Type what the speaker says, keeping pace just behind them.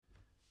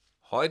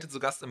Heute zu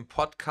Gast im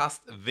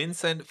Podcast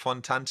Vincent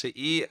von Tante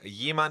E,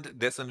 jemand,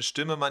 dessen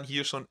Stimme man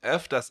hier schon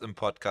öfters im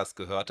Podcast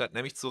gehört hat,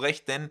 nämlich zu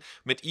Recht, denn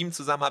mit ihm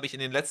zusammen habe ich in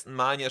den letzten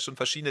Malen ja schon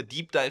verschiedene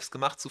Deep Dives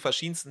gemacht zu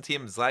verschiedensten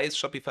Themen, sei es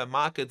Shopify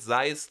Market,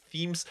 sei es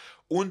Themes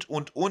und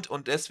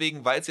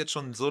deswegen, weil es jetzt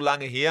schon so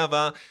lange her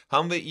war,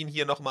 haben wir ihn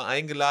hier nochmal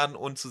eingeladen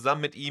und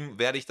zusammen mit ihm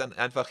werde ich dann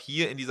einfach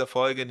hier in dieser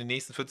Folge in den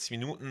nächsten 40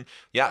 Minuten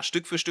ja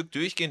Stück für Stück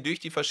durchgehen durch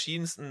die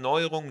verschiedensten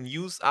Neuerungen,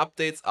 News,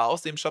 Updates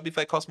aus dem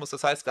Shopify-Kosmos.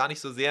 Das heißt gar nicht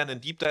so sehr einen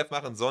Deep Dive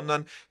machen,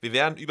 sondern wir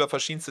werden über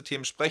verschiedenste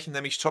Themen sprechen,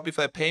 nämlich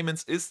Shopify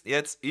Payments ist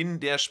jetzt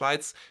in der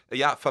Schweiz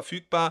ja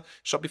verfügbar.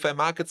 Shopify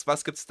Markets,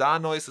 was gibt es da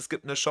Neues? Es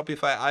gibt eine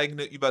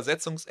Shopify-eigene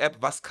Übersetzungs-App.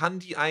 Was kann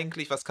die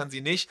eigentlich? Was kann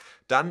sie nicht?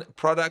 Dann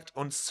Product-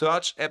 und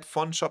Search-App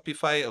von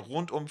Shopify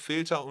rund um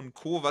Filter und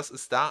Co. Was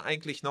ist da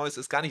eigentlich Neues?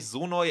 Ist gar nicht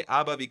so neu,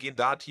 aber wir gehen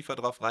da tiefer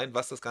drauf rein,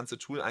 was das ganze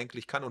Tool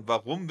eigentlich kann und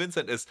warum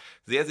Vincent es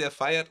sehr, sehr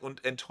feiert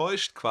und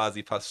enttäuscht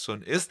quasi fast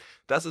schon ist,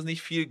 dass es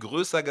nicht viel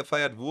größer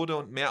gefeiert wurde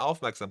und mehr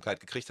Aufmerksamkeit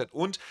gekriegt hat.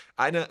 Und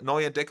eine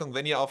neue Entdeckung,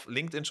 wenn ihr auf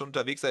LinkedIn schon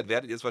unterwegs seid,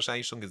 werdet ihr es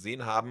wahrscheinlich schon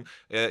gesehen haben.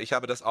 Ich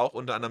habe das auch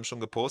unter anderem schon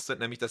gepostet,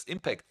 nämlich das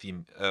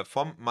Impact-Theme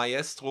vom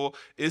Maestro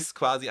ist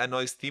quasi ein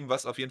neues Theme,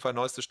 was auf jeden Fall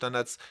neueste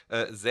Standards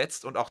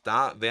setzt und auch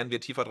da werden wir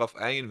tiefer drauf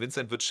eingehen.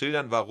 Vincent wird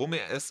schildern, warum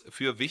er es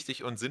für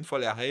wichtig und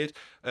sinnvoll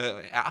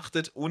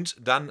erachtet und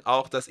dann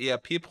auch das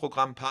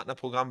ERP-Programm,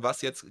 Partnerprogramm,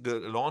 was jetzt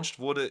gelauncht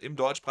wurde im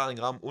deutschsprachigen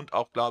Raum und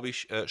auch, glaube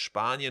ich,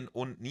 Spanien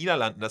und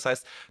Niederlanden. Das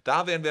heißt,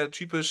 da werden wir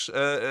typisch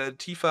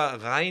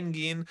tiefer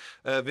reingehen.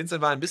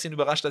 Vincent war ein bisschen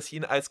überrascht, dass ich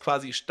ihn als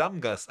quasi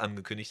Stammgast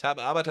angekündigt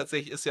habe, aber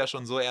tatsächlich ist ja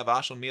schon so, er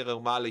war schon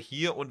mehrere Male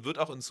hier und wird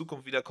auch in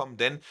Zukunft wiederkommen,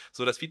 denn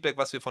so das Feedback,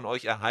 was wir von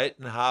euch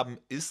erhalten haben,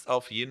 ist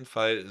auf jeden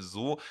Fall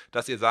so,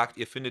 dass ihr sagt,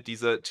 ihr findet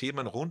diese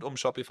Themen rund um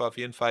Shopify auf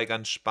jeden Fall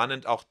ganz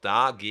spannend. Auch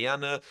da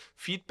gerne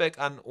Feedback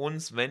an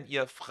uns, wenn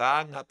ihr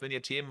Fragen habt, wenn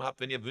ihr Themen habt,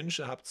 wenn ihr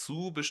Wünsche habt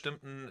zu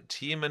bestimmten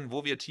Themen,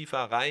 wo wir tiefer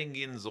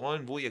reingehen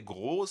sollen, wo ihr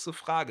große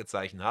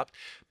Fragezeichen habt,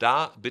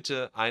 da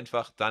bitte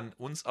einfach dann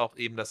uns auch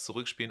eben das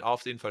zurückspielen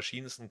auf den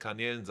verschiedensten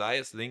Kanälen, sei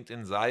es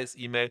LinkedIn, sei es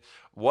E-Mail,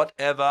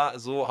 whatever,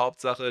 so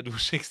Hauptsache, du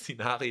schickst die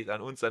Nachricht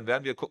an uns, dann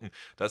werden wir gucken,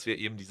 dass wir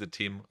eben diese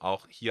Themen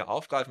auch hier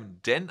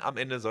aufgreifen, denn am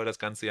Ende soll das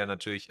Ganze ja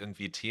natürlich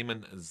irgendwie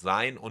Themen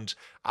sein und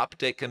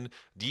abdecken,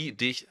 die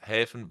dich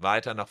helfen,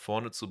 weiter nach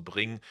vorne zu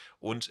bringen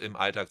und im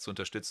Alltag zu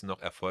unterstützen,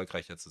 noch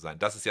erfolgreicher zu sein.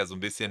 Das ist ja so ein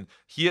bisschen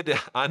hier der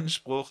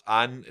Anspruch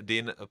an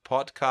den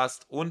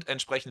Podcast und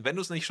entsprechend, wenn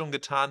du es nicht schon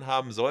getan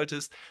haben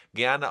solltest,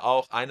 gerne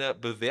auch eine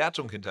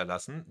Bewertung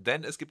hinterlassen,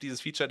 denn es gibt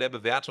dieses Feature der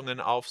Bewertungen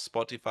auf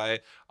Spotify,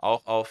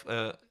 auch auf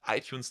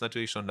iTunes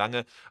natürlich schon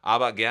lange,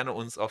 aber gerne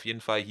uns auf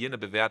jeden Fall hier eine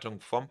Bewertung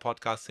vom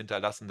Podcast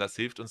hinterlassen. Das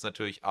hilft uns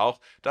natürlich auch,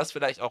 dass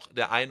vielleicht auch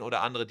der ein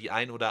oder andere, die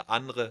ein oder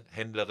andere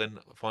Händlerin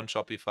von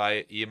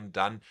Shopify eben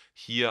dann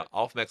hier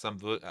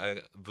aufmerksam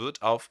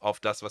wird auf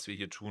das, was wir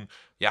hier tun.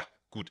 Ja,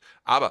 gut.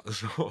 Aber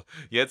so,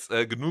 jetzt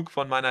genug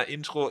von meiner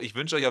Intro. Ich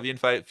wünsche euch auf jeden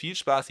Fall viel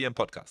Spaß hier im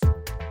Podcast.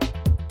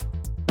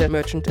 Der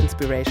Merchant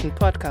Inspiration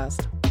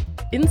Podcast.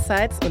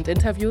 Insights und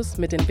Interviews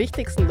mit den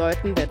wichtigsten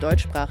Leuten der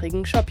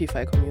deutschsprachigen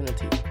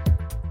Shopify-Community.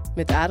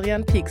 Mit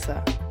Adrian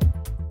Piekser.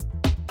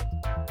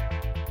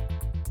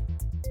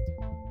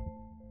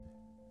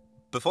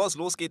 Bevor es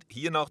losgeht,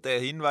 hier noch der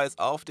Hinweis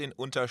auf den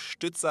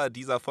Unterstützer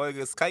dieser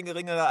Folge. Ist kein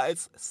geringerer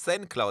als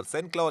SendCloud.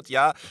 SendCloud,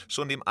 ja,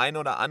 schon dem einen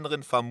oder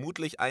anderen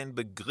vermutlich ein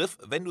Begriff.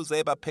 Wenn du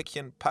selber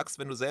Päckchen packst,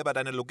 wenn du selber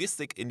deine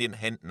Logistik in den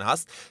Händen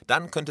hast,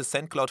 dann könnte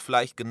SendCloud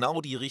vielleicht genau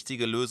die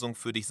richtige Lösung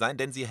für dich sein,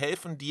 denn sie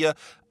helfen dir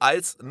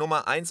als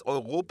Nummer 1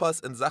 Europas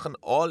in Sachen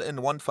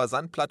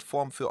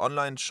All-in-One-Versandplattform für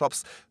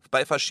Online-Shops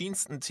bei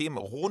verschiedensten Themen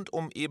rund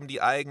um eben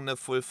die eigene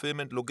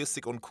Fulfillment,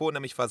 Logistik und Co.,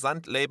 nämlich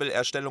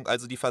Versandlabelerstellung,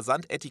 also die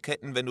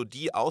Versandetiketten, wenn du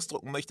die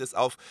ausdrucken möchtest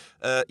auf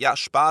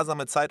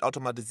sparsame Zeit,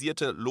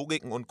 automatisierte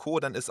Logiken und Co.,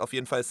 dann ist auf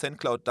jeden Fall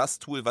SendCloud das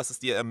Tool, was es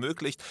dir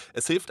ermöglicht.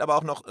 Es hilft aber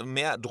auch noch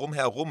mehr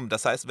drumherum.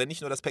 Das heißt, wenn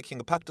nicht nur das Päckchen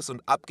gepackt ist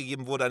und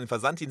abgegeben wurde an den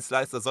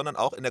Versanddienstleister, sondern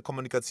auch in der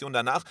Kommunikation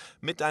danach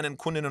mit deinen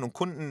Kundinnen und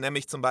Kunden,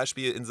 nämlich zum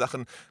Beispiel in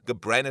Sachen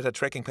gebrandeter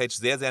Tracking-Page,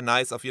 sehr, sehr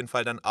nice, auf jeden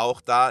Fall dann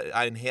auch da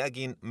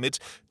einhergehen mit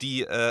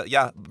die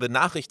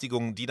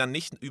Benachrichtigungen, die dann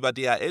nicht über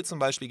DHL zum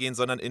Beispiel gehen,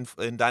 sondern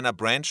in deiner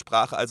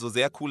Brandsprache, also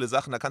sehr coole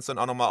Sachen. Da kannst du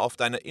dann auch nochmal auf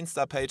deine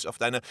Insta-Page, auf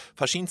deine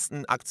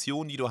verschiedensten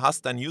Aktionen, die du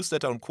hast, dein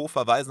Newsletter und Co.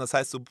 verweisen. Das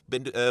heißt, du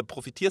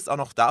profitierst auch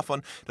noch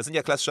davon. Das sind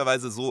ja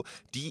klassischerweise so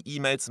die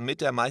E-Mails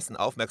mit der meisten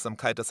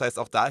Aufmerksamkeit. Das heißt,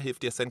 auch da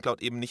hilft dir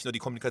SendCloud eben nicht nur die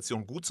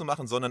Kommunikation gut zu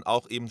machen, sondern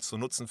auch eben zu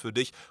nutzen für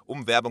dich,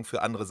 um Werbung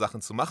für andere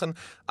Sachen zu machen.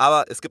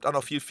 Aber es gibt auch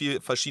noch viel, viel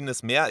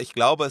Verschiedenes mehr. Ich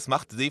glaube, es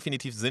macht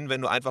definitiv Sinn,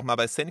 wenn du einfach mal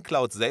bei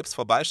SendCloud selbst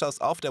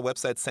vorbeischaust auf der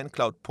Website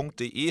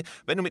sendcloud.de.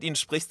 Wenn du mit ihnen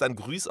sprichst, dann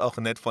grüß auch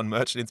nett von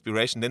Merchant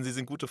Inspiration, denn sie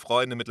sind gute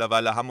Freunde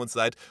mittlerweile, haben uns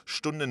seit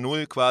Stunde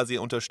Null quasi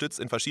unterstützt unterstützt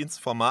in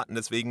verschiedensten Formaten.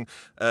 Deswegen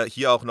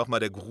hier auch nochmal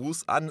der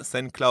Gruß an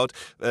SendCloud.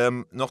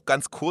 Noch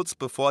ganz kurz,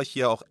 bevor ich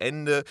hier auch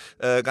ende,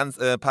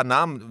 paar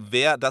Namen,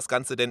 wer das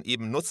Ganze denn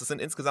eben nutzt. Es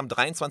sind insgesamt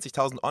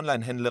 23.000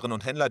 Online-Händlerinnen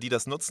und Händler, die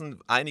das nutzen.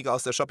 Einige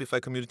aus der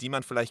Shopify-Community, die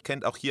man vielleicht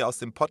kennt, auch hier aus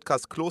dem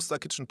Podcast Kloster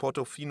Kitchen,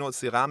 Portofino,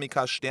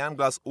 Ceramica,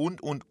 Sternglas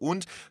und.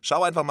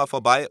 Schau einfach mal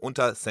vorbei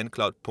unter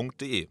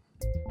sendcloud.de.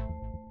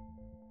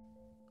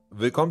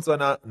 Willkommen zu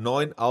einer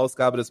neuen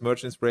Ausgabe des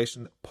Merchant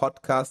Inspiration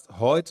Podcast.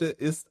 Heute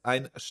ist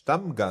ein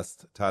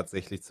Stammgast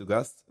tatsächlich zu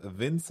Gast.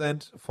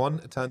 Vincent von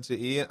Tante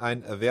E,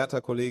 ein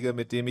werter Kollege,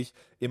 mit dem ich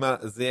immer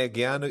sehr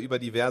gerne über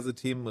diverse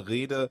Themen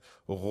rede,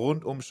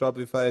 rund um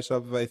Shopify,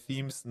 Shopify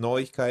Themes,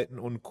 Neuigkeiten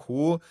und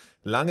Co.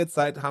 Lange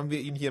Zeit haben wir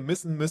ihn hier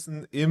missen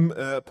müssen im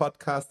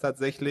Podcast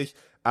tatsächlich.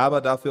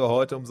 Aber dafür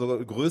heute umso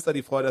größer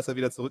die Freude, dass er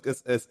wieder zurück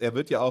ist. Er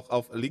wird ja auch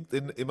auf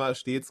LinkedIn immer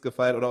stets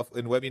gefeiert oder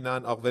in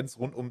Webinaren, auch wenn es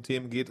rund um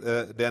Themen geht,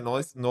 der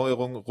neuesten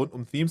Neuerungen rund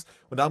um Themes.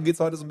 Und darum geht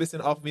es heute so ein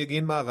bisschen auch, wir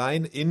gehen mal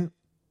rein in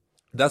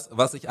das,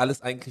 was sich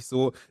alles eigentlich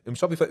so im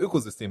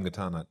Shopify-Ökosystem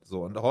getan hat.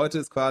 So, und heute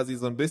ist quasi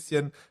so ein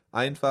bisschen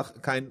einfach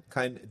kein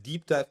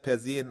Deep Dive per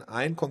se in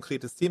ein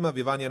konkretes Thema.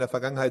 Wir waren ja in der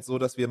Vergangenheit so,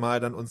 dass wir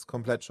mal dann uns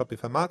komplett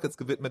Shopify Markets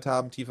gewidmet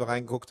haben, tiefer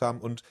reingeguckt haben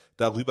und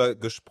darüber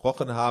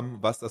gesprochen haben,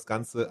 was das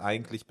Ganze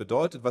eigentlich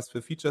bedeutet, was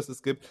für Features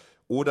es gibt.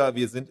 Oder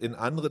wir sind in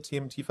andere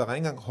Themen tiefer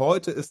reingegangen.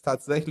 Heute ist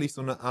tatsächlich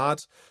so eine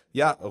Art,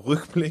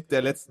 Rückblick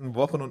der letzten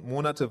Wochen und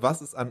Monate, was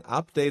es an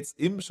Updates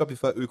im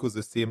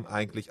Shopify-Ökosystem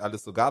eigentlich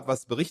alles so gab, was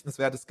es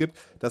Berichtenswertes gibt.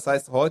 Das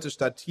heißt, heute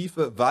statt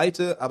Tiefe,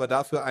 Weite, aber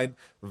dafür ein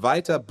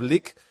weiter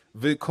Blick.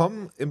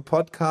 Willkommen im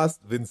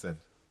Podcast, Vincent.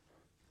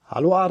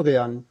 Hallo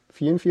Adrian,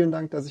 vielen, vielen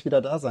Dank, dass ich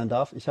wieder da sein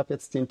darf. Ich habe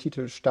jetzt den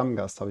Titel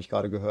Stammgast, habe ich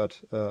gerade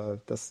gehört.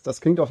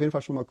 Das klingt auf jeden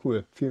Fall schon mal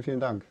cool. Vielen, vielen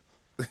Dank.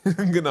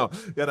 Genau.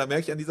 Ja, da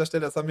merke ich an dieser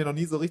Stelle, das haben wir noch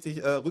nie so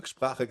richtig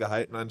Rücksprache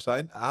gehalten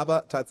anscheinend.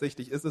 Aber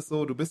tatsächlich ist es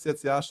so, du bist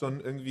jetzt ja schon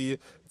irgendwie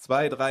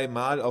 2-3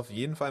 Mal auf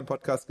jeden Fall im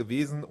Podcast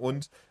gewesen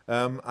und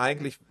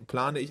eigentlich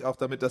plane ich auch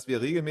damit, dass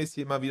wir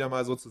regelmäßig immer wieder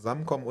mal so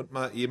zusammenkommen und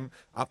mal eben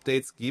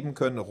Updates geben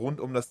können rund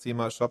um das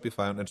Thema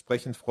Shopify. Und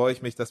entsprechend freue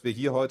ich mich, dass wir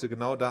hier heute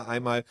genau da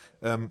einmal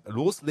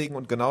loslegen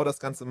und genau das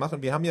Ganze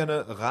machen. Wir haben ja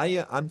eine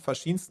Reihe an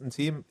verschiedensten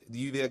Themen,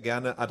 die wir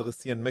gerne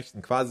adressieren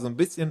möchten. Quasi so ein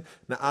bisschen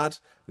eine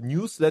Art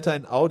Newsletter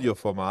in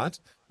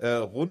Audioformat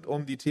rund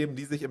um die Themen,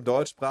 die sich im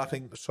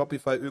deutschsprachigen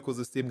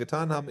Shopify-Ökosystem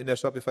getan haben, in der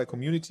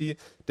Shopify-Community.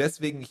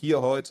 Deswegen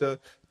hier heute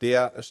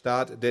der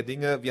Start der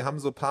Dinge. Wir haben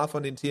so ein paar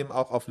von den Themen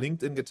auch auf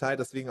LinkedIn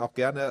geteilt, deswegen auch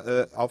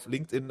gerne auf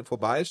LinkedIn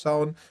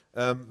vorbeischauen,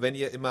 wenn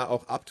ihr immer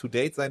auch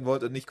up-to-date sein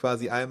wollt und nicht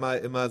quasi einmal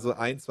immer so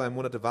 1-2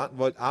 Monate warten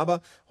wollt.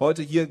 Aber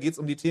heute hier geht es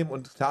um die Themen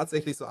und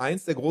tatsächlich so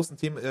eins der großen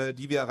Themen,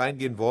 die wir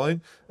reingehen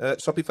wollen.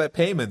 Shopify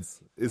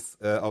Payments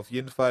ist auf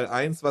jeden Fall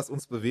eins, was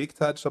uns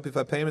bewegt hat.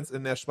 Shopify Payments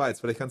in der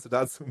Schweiz. Vielleicht kannst du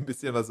dazu ein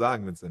bisschen was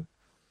sagen, Vincent.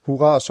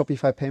 Hurra,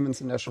 Shopify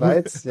Payments in der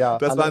Schweiz. Ja,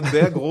 das war ein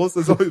sehr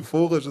großes,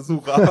 euphorisches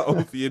Hurra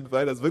auf jeden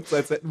Fall. Das wirkt so,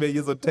 als hätten wir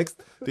hier so einen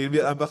Text, den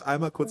wir einfach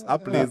einmal kurz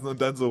ablesen und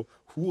dann so,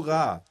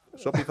 Hurra,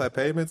 Shopify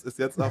Payments ist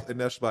jetzt auch in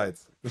der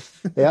Schweiz.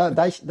 Ja,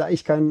 da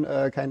ich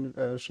kein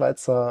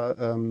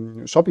Schweizer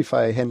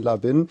Shopify-Händler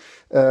bin,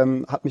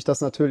 hat mich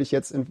das natürlich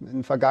jetzt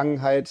in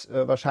Vergangenheit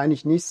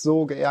wahrscheinlich nicht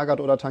so geärgert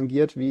oder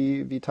tangiert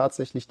wie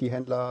tatsächlich die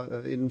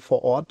HändlerInnen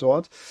vor Ort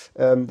dort.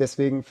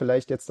 Deswegen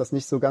vielleicht jetzt das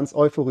nicht so ganz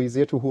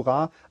euphorisierte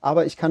Hurra.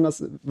 Aber ich kann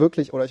das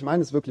wirklich, oder ich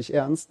meine es wirklich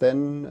ernst,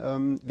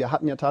 denn wir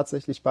hatten ja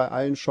tatsächlich bei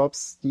allen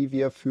Shops, die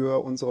wir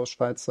für unsere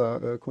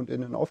Schweizer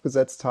KundInnen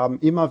aufgesetzt haben,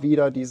 immer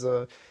wieder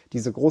diese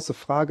große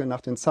Frage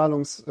nach den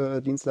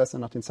Zahlungsdienstleistern,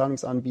 nach den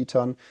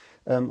Zahlungsanbietern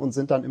und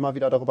sind dann immer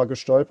wieder darüber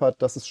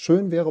gestolpert, dass es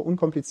schön wäre,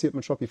 unkompliziert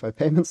mit Shopify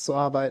Payments zu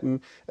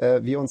arbeiten,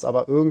 wir uns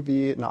aber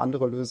irgendwie eine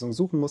andere Lösung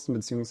suchen mussten,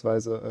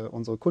 beziehungsweise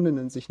unsere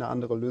Kundinnen sich eine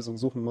andere Lösung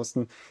suchen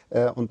mussten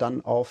und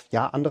dann auf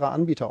andere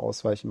Anbieter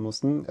ausweichen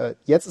mussten.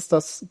 Jetzt ist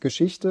das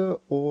Geschichte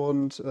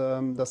und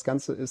das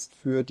Ganze ist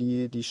für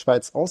die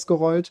Schweiz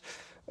ausgerollt.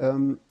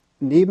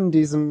 Neben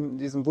diesem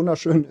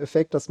wunderschönen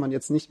Effekt, dass man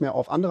jetzt nicht mehr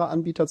auf andere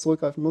Anbieter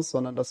zurückgreifen muss,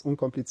 sondern das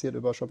unkompliziert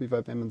über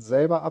Shopify Payments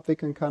selber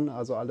abwickeln kann,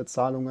 also alle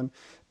Zahlungen,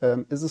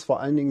 ist es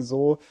vor allen Dingen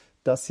so,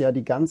 dass ja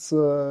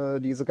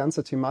diese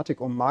ganze Thematik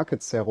um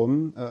Markets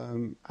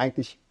herum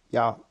eigentlich,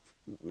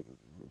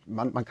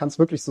 man kann es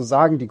wirklich so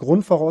sagen, die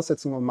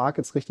Grundvoraussetzung, um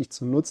Markets richtig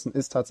zu nutzen,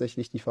 ist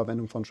tatsächlich die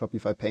Verwendung von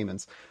Shopify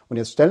Payments. Und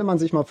jetzt stelle man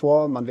sich mal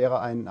vor, man wäre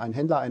ein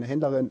Händler, eine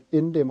Händlerin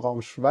in dem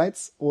Raum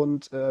Schweiz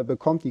und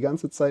bekommt die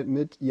ganze Zeit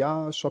mit,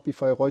 ja,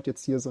 Shopify rollt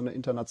jetzt hier so eine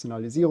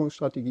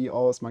Internationalisierungsstrategie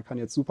aus, man kann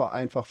jetzt super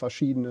einfach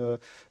verschiedene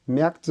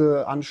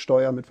Märkte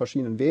ansteuern mit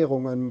verschiedenen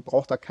Währungen,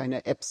 braucht da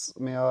keine Apps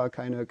mehr,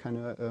 keine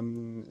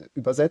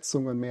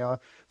Übersetzungen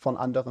mehr von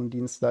anderen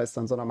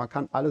Dienstleistern, sondern man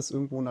kann alles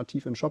irgendwo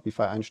nativ in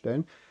Shopify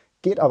einstellen.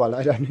 Geht aber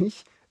leider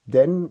nicht,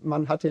 denn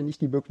man hat ja nicht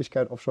die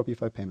Möglichkeit, auf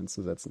Shopify Payments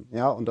zu setzen.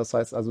 Ja, und das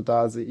heißt also,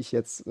 da sehe ich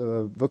jetzt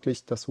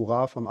wirklich das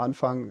Hurra vom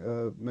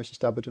Anfang, möchte ich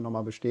da bitte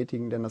nochmal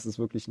bestätigen, denn das ist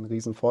wirklich ein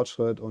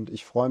Riesenfortschritt und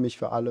ich freue mich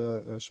für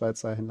alle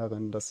Schweizer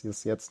Händlerinnen, dass sie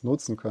es jetzt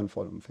nutzen können,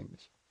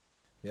 vollumfänglich.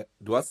 Ja,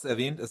 du hast es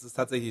erwähnt, es ist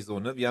tatsächlich so,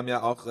 ne? Wir haben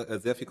ja auch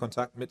sehr viel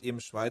Kontakt mit eben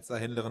Schweizer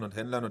Händlerinnen und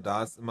Händlern und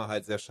da ist immer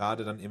halt sehr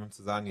schade, dann eben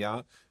zu sagen,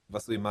 ja,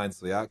 was du eben meinst,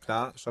 so ja,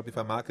 klar,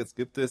 Shopify Markets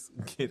gibt es,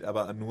 geht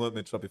aber nur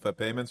mit Shopify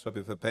Payments.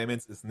 Shopify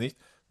Payments ist nicht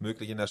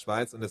möglich in der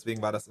Schweiz und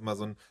deswegen war das immer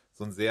so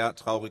ein sehr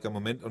trauriger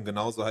Moment und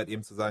genauso halt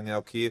eben zu sagen, ja,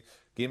 okay,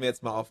 gehen wir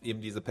jetzt mal auf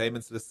eben diese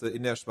Payments-Liste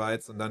in der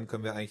Schweiz und dann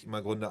können wir eigentlich immer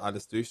im Grunde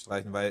alles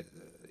durchstreichen, weil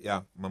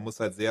ja, man muss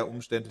halt sehr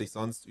umständlich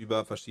sonst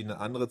über verschiedene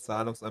andere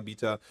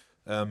Zahlungsanbieter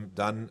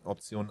dann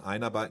Optionen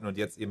einarbeiten und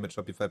jetzt eben mit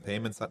Shopify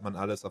Payments hat man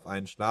alles auf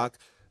einen Schlag.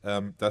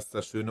 Das ist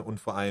das Schöne und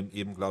vor allem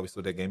eben, glaube ich,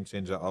 so der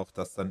Gamechanger auch,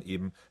 dass dann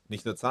eben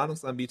nicht nur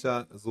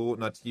Zahlungsanbieter so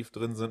nativ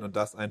drin sind und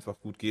das einfach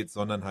gut geht,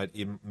 sondern halt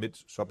eben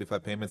mit Shopify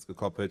Payments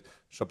gekoppelt,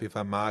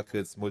 Shopify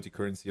Markets,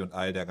 Multicurrency und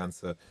all der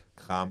ganze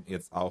Kram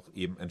jetzt auch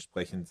eben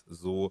entsprechend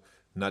so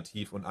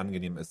nativ und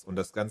angenehm ist. Und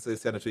das Ganze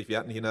ist ja natürlich, wir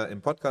hatten hier im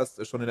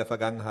Podcast schon in der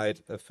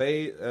Vergangenheit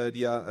Fay,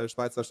 die ja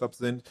Schweizer Shops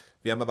sind.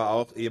 Wir haben aber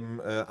auch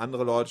eben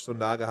andere Leute schon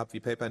da gehabt, wie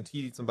Paper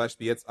Tea, die zum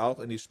Beispiel jetzt auch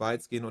in die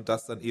Schweiz gehen und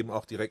das dann eben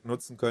auch direkt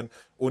nutzen können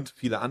und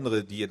viele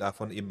andere, die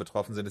davon eben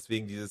betroffen sind.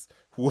 Deswegen dieses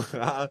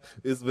Hurra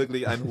ist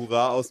wirklich ein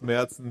Hurra aus dem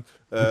Herzen,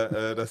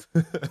 das,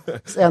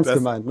 Ist ernst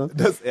gemeint, ne?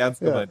 das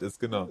ernst Ja, gemeint ist,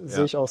 genau. sehe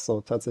Ja, ich auch so,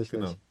 genau.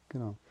 tatsächlich.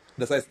 Genau.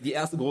 Das heißt, die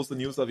erste große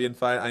News auf jeden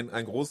Fall,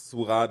 ein großes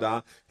Hurra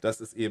da,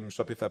 dass es eben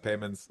Shopify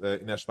Payments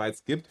in der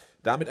Schweiz gibt.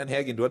 Damit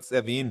einhergehen, du hast es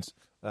erwähnt,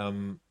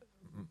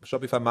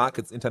 Shopify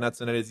Markets,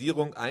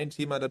 Internationalisierung, ein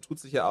Thema, da tut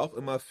sich ja auch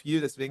immer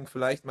viel, deswegen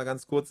vielleicht mal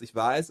ganz kurz, ich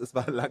weiß, es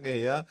war lange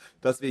her,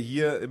 dass wir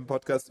hier im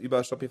Podcast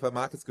über Shopify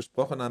Markets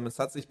gesprochen haben. Es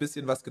hat sich ein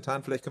bisschen was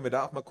getan, vielleicht können wir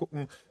da auch mal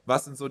gucken,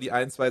 was sind so die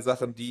ein, zwei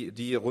Sachen,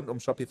 die rund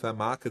um Shopify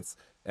Markets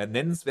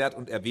nennenswert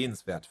und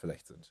erwähnenswert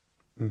vielleicht sind.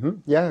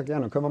 Mhm. Ja,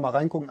 gerne. Können wir mal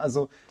reingucken.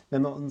 Also,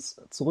 wenn wir uns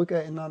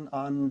zurückerinnern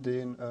an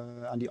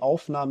die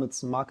Aufnahme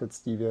zu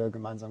Markets, die wir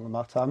gemeinsam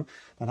gemacht haben,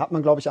 dann hat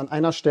man, glaube ich, an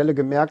einer Stelle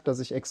gemerkt,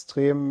 dass ich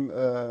extrem,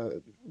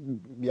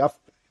 ja,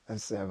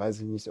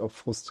 weiß ich nicht, ob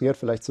frustriert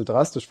vielleicht zu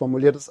drastisch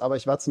formuliert ist, aber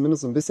ich war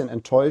zumindest so ein bisschen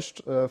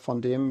enttäuscht,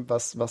 von dem,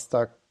 was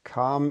da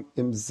kam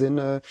im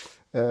Sinne,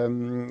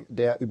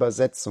 der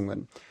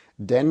Übersetzungen.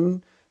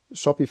 Denn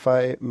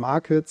Shopify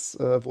Markets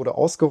wurde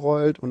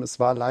ausgerollt und es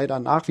war leider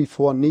nach wie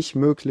vor nicht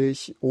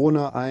möglich,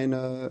 ohne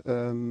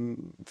eine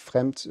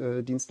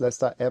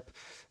Fremddienstleister-App,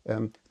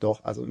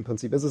 doch, also im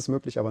Prinzip ist es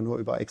möglich, aber nur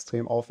über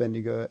extrem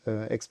aufwendige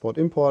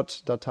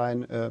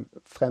Export-Import-Dateien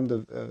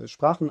fremde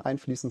Sprachen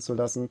einfließen zu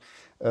lassen.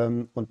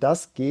 Und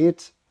das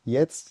geht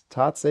jetzt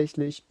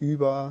tatsächlich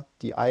über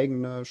die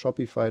eigene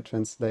Shopify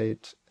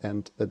Translate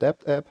and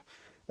Adapt App.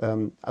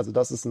 Also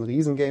das ist ein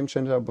riesen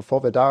Gamechanger.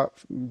 Bevor wir da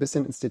ein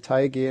bisschen ins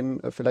Detail gehen,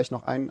 vielleicht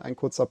noch ein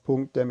kurzer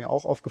Punkt, der mir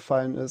auch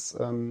aufgefallen ist.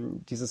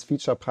 Dieses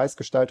Feature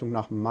Preisgestaltung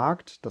nach dem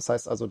Markt. Das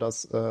heißt also,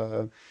 dass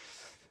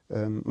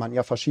man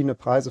ja verschiedene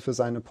Preise für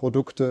seine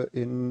Produkte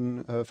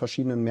in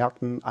verschiedenen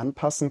Märkten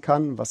anpassen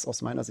kann, was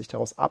aus meiner Sicht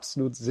heraus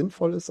absolut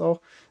sinnvoll ist auch.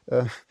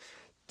 Äh,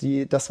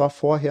 das war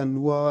vorher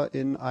nur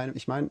in einem,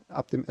 ich meine,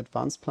 ab dem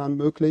Advanced-Plan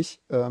möglich,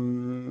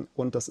 und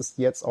das ist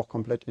jetzt auch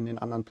komplett in den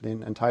anderen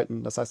Plänen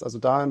enthalten. Das heißt also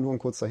da nur ein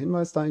kurzer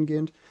Hinweis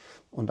dahingehend.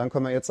 Und dann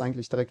können wir jetzt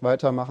eigentlich direkt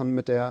weitermachen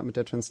mit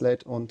der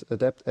Translate und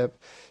Adapt App,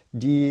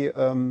 die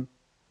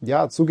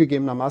ja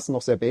zugegebenermaßen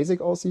noch sehr basic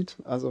aussieht.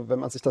 Also wenn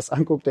man sich das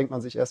anguckt, denkt man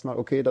sich erstmal,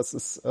 okay, das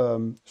ist,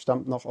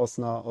 stammt noch aus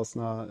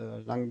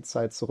einer langen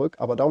Zeit zurück.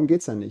 Aber darum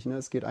geht's ja nicht. Ne?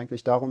 Es geht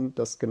eigentlich darum,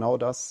 dass genau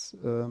das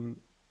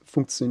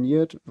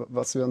funktioniert,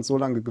 was wir uns so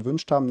lange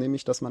gewünscht haben,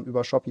 nämlich, dass man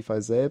über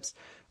Shopify selbst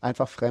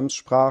einfach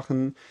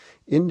Fremdsprachen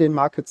in den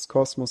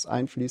Markets-Kosmos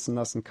einfließen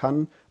lassen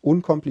kann,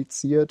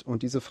 unkompliziert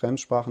und diese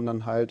Fremdsprachen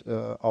dann halt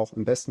auch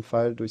im besten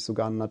Fall durch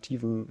sogar einen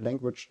nativen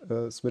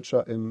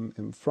Language-Switcher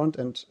im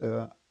Frontend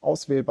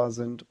auswählbar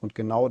sind und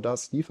genau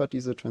das liefert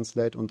diese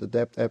Translate und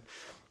Adapt App.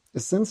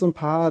 Es sind so ein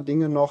paar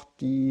Dinge noch,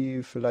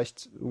 die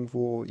vielleicht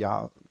irgendwo,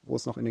 ja, wo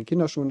es noch in den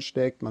Kinderschuhen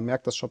steckt. Man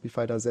merkt, dass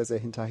Shopify da sehr, sehr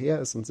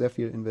hinterher ist und sehr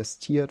viel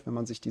investiert. Wenn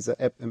man sich diese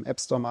App im App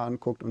Store mal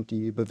anguckt und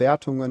die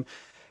Bewertungen,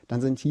 dann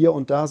sind hier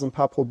und da so ein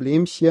paar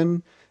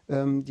Problemchen,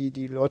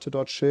 die Leute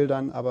dort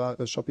schildern. Aber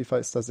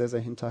Shopify ist da sehr,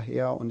 sehr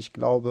hinterher und ich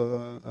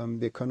glaube,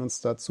 wir können uns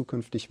da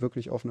zukünftig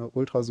wirklich auf eine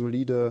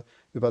ultrasolide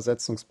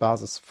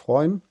Übersetzungsbasis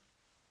freuen.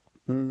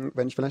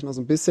 Wenn ich vielleicht noch so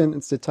ein bisschen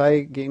ins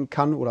Detail gehen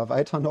kann oder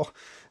weiter noch,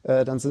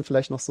 dann sind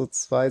vielleicht noch so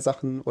zwei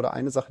Sachen oder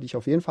eine Sache, die ich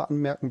auf jeden Fall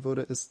anmerken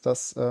würde, ist,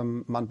 dass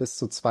man bis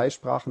zu 2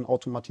 Sprachen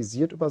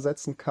automatisiert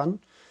übersetzen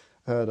kann.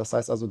 Das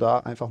heißt also da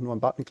einfach nur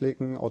einen Button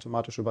klicken,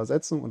 automatische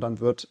Übersetzung und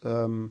dann wird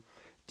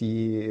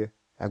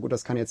ja gut,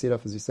 das kann jetzt jeder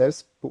für sich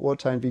selbst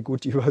beurteilen, wie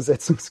gut die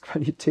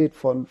Übersetzungsqualität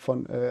von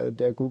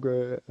der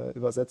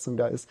Google-Übersetzung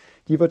da ist.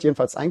 Die wird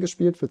jedenfalls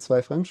eingespielt für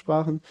 2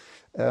 Fremdsprachen.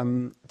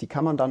 Die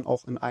kann man dann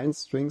auch in allen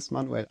Strings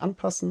manuell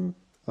anpassen.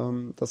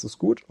 Das ist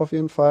gut auf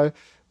jeden Fall.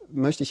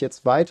 Möchte ich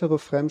jetzt weitere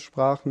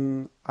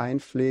Fremdsprachen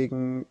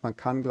einpflegen, man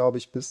kann, glaube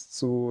ich, bis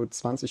zu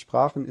 20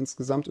 Sprachen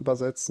insgesamt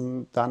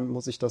übersetzen, dann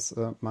muss ich das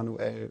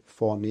manuell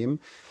vornehmen.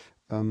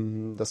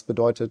 Das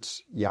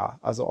bedeutet, ja,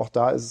 also auch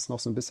da ist es noch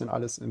so ein bisschen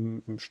alles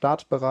im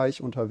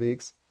Startbereich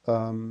unterwegs.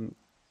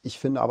 Ich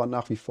finde aber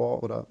nach wie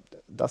vor, oder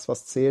das,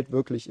 was zählt,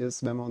 wirklich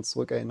ist, wenn wir uns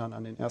zurückerinnern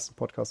an den ersten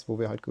Podcast, wo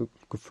wir halt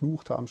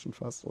geflucht haben schon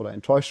fast oder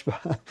enttäuscht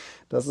waren,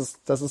 dass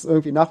es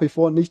irgendwie nach wie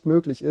vor nicht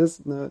möglich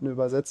ist, eine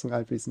Übersetzung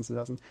einfließen zu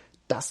lassen.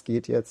 Das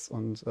geht jetzt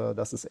und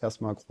das ist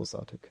erstmal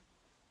großartig.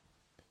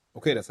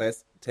 Okay, das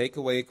heißt,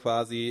 Takeaway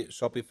quasi,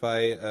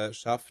 Shopify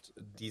schafft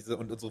diese,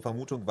 und unsere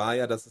Vermutung war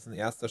ja, dass es ein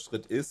erster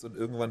Schritt ist und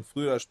irgendwann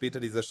früher oder später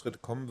dieser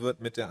Schritt kommen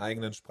wird mit der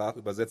eigenen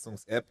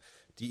Sprachübersetzungs-App.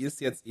 Die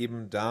ist jetzt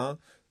eben da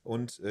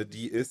und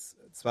die ist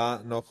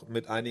zwar noch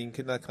mit einigen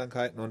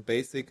Kinderkrankheiten und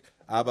Basic,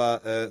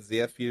 aber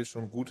sehr viel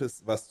schon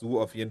Gutes, was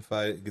du auf jeden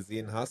Fall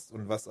gesehen hast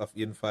und was auf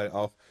jeden Fall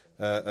auch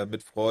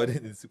mit Freude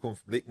in die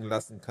Zukunft blicken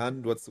lassen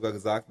kann. Du hast sogar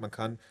gesagt, man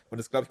kann, und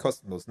das ist, glaube ich,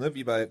 kostenlos, ne?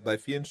 Wie bei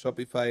vielen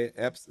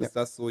Shopify-Apps Ja, ist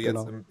das so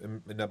jetzt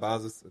genau. in der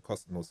Basis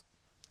kostenlos.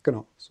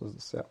 Genau, so ist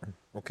es ja.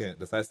 Okay,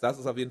 das heißt, das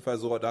ist auf jeden Fall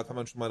so, da kann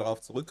man schon mal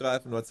drauf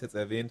zurückgreifen. Du hast jetzt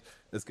erwähnt,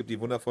 es gibt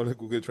die wundervolle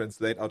Google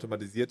Translate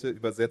automatisierte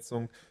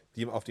Übersetzung,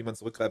 auf die man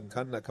zurückgreifen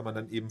kann. Da kann man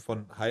dann eben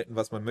von halten,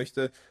 was man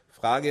möchte.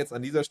 Frage jetzt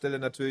an dieser Stelle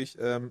natürlich,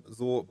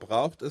 so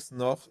braucht es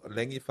noch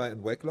Langify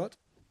und Wakelot?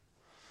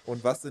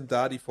 Und was sind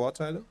da die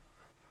Vorteile?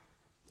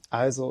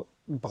 Also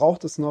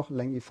braucht es noch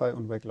Langify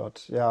und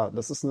Wakelot? Ja,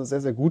 das ist eine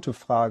sehr, sehr gute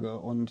Frage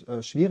und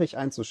schwierig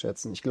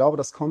einzuschätzen. Ich glaube,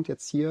 das kommt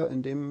jetzt hier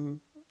in dem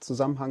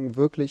Zusammenhang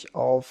wirklich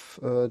auf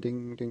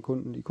den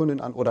Kunden, die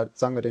Kundin an oder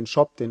sagen wir den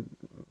Shop, den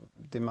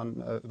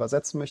man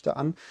übersetzen möchte,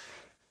 an.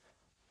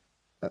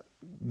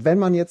 Wenn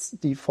man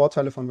jetzt die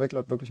Vorteile von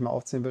Wakelot wirklich mal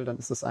aufzählen will, dann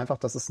ist es einfach,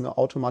 dass es ein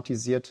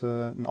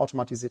automatisierter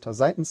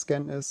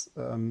Seitenscan ist.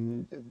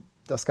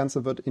 Das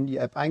Ganze wird in die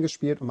App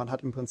eingespielt und man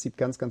hat im Prinzip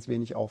ganz, ganz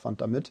wenig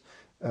Aufwand damit.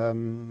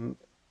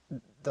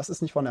 Das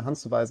ist nicht von der Hand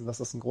zu weisen, dass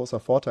das ein großer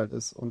Vorteil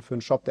ist. Und für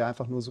einen Shop, der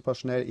einfach nur super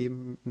schnell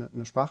eben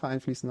eine Sprache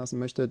einfließen lassen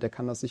möchte, der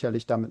kann das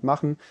sicherlich damit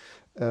machen.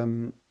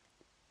 Wenn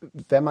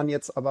man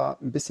jetzt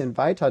aber ein bisschen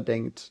weiter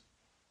denkt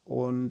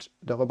und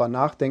darüber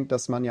nachdenkt,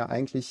 dass man ja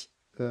eigentlich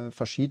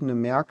verschiedene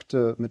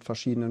Märkte mit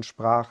verschiedenen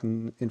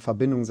Sprachen in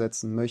Verbindung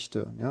setzen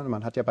möchte. Ja,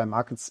 man hat ja bei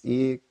Markets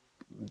die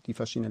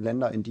verschiedenen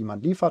Länder, in die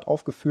man liefert,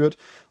 aufgeführt.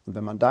 Und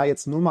wenn man da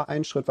jetzt nur mal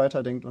einen Schritt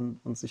weiter denkt und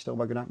sich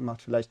darüber Gedanken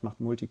macht, vielleicht macht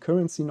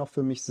Multicurrency noch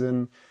für mich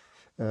Sinn,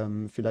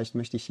 vielleicht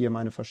möchte ich hier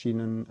meine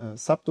verschiedenen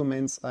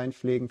Subdomains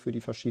einpflegen für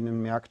die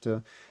verschiedenen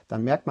Märkte,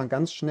 dann merkt man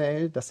ganz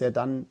schnell, dass ja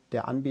dann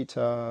der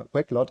Anbieter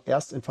Wakelot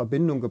erst in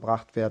Verbindung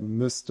gebracht werden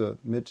müsste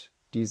mit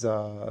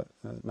dieser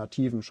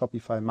nativen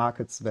Shopify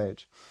Markets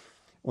Welt.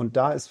 Und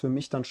da ist für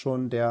mich dann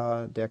schon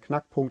der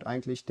Knackpunkt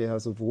eigentlich, der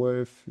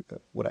sowohl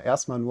oder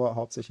erstmal nur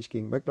hauptsächlich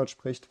gegen Wakelot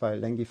spricht, weil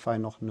Langify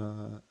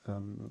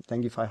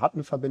Langify hat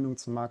eine Verbindung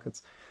zu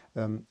Markets.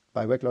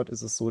 Bei Wakelot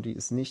ist es so, die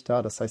ist nicht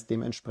da. Das heißt,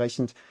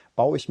 dementsprechend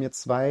baue ich mir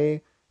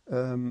zwei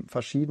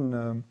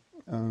verschiedene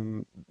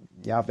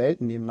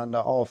Welten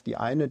nebeneinander auf. Die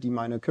eine, die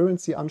meine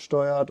Currency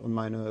ansteuert und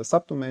meine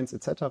Subdomains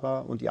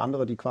etc. und die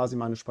andere, die quasi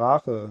meine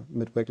Sprache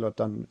mit Wakelot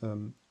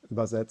dann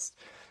übersetzt.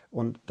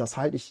 Und das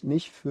halte ich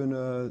nicht für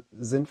eine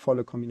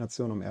sinnvolle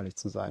Kombination, um ehrlich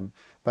zu sein.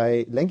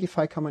 Bei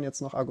Langify kann man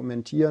jetzt noch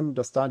argumentieren,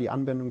 dass da die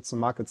Anbindung zu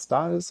Markets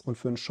da ist und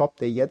für einen Shop,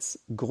 der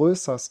jetzt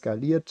größer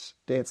skaliert,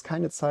 der jetzt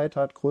keine Zeit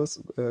hat,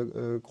 groß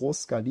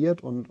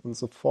skaliert und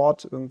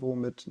sofort irgendwo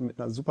mit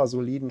einer super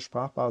soliden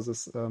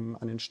Sprachbasis an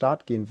den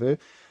Start gehen will,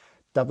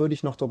 da würde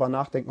ich noch drüber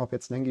nachdenken, ob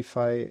jetzt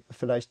Langify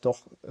vielleicht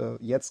doch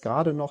jetzt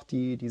gerade noch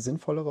die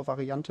sinnvollere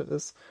Variante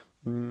ist.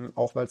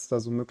 Auch weil es da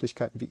so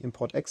Möglichkeiten wie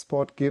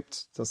Import-Export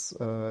gibt. Das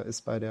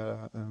ist bei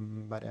der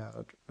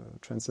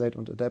Translate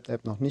und Adapt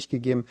App noch nicht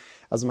gegeben.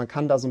 Also man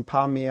kann da so ein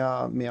paar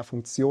mehr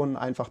Funktionen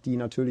einfach, die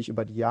natürlich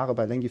über die Jahre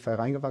bei Langify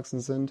reingewachsen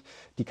sind,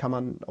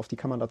 auf die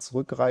kann man da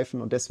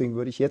zurückgreifen. Und deswegen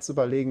würde ich jetzt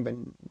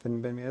überlegen,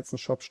 wenn wir jetzt einen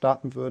Shop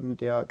starten würden,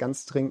 der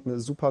ganz dringend eine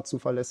super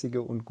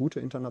zuverlässige und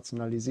gute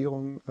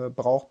Internationalisierung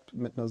braucht,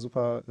 mit einer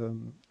super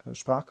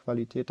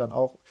Sprachqualität dann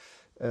auch,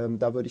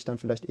 da würde ich dann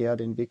vielleicht eher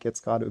den Weg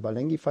jetzt gerade über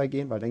Langify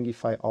gehen, weil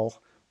Langify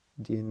auch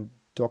den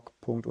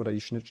Dock-Punkt oder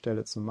die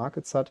Schnittstelle zu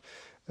Markets hat.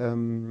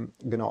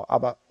 Genau,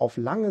 aber auf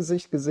lange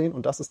Sicht gesehen,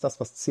 und das ist das,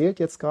 was zählt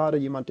jetzt gerade,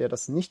 jemand, der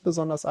das nicht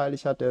besonders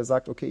eilig hat, der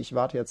sagt, okay, ich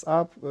warte jetzt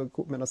ab,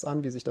 guck mir das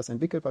an, wie sich das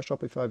entwickelt bei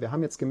Shopify. Wir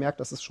haben jetzt gemerkt,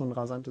 das ist schon ein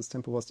rasantes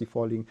Tempo, was die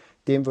vorliegen.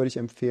 Dem würde ich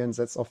empfehlen,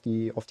 setz auf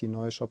die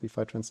neue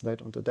Shopify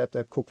Translate und Adapt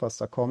App, guck, was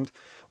da kommt.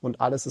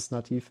 Und alles ist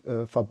nativ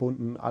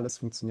verbunden, alles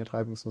funktioniert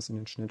reibungslos in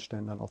den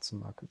Schnittstellen dann auch zu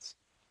Markets.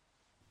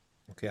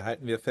 Okay,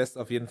 halten wir fest,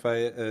 auf jeden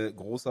Fall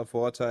großer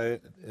Vorteil,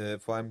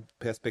 vor allem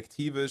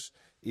perspektivisch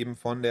eben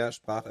von der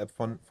Sprach-App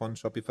von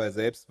Shopify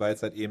selbst, weil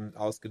es halt eben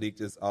ausgelegt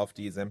ist auf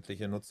die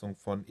sämtliche Nutzung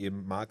von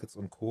eben Markets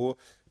und Co.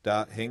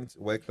 Da hängt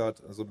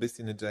Wakelot so ein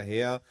bisschen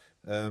hinterher.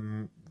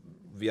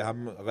 Wir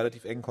haben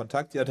relativ engen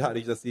Kontakt ja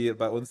dadurch, dass sie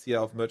bei uns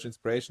hier auf Merch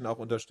Inspiration auch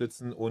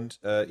unterstützen und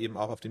eben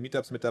auch auf den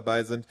Meetups mit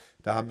dabei sind.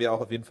 Da haben wir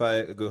auch auf jeden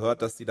Fall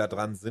gehört, dass sie da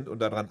dran sind und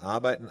daran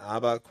arbeiten,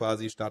 aber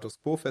quasi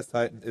Status Quo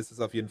festhalten ist es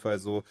auf jeden Fall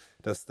so,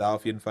 dass da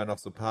auf jeden Fall noch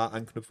so ein paar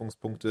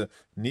Anknüpfungspunkte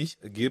nicht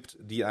gibt,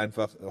 die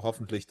einfach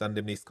hoffentlich dann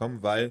demnächst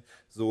kommen, weil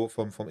so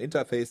vom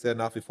Interface her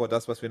nach wie vor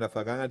das, was wir in der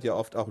Vergangenheit ja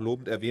oft auch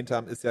lobend erwähnt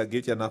haben,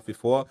 gilt ja nach wie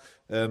vor,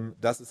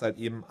 dass es halt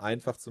eben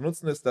einfach zu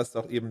nutzen ist, dass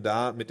auch eben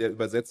da mit der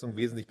Übersetzung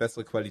wesentlich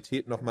bessere Qualität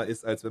Qualität nochmal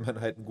ist, als wenn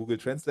man halt ein Google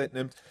Translate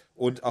nimmt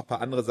und auch ein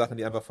paar andere Sachen,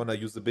 die einfach von der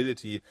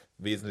Usability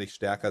wesentlich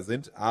stärker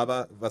sind.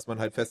 Aber was man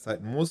halt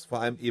festhalten muss,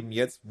 vor allem eben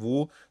jetzt,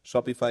 wo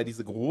Shopify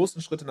diese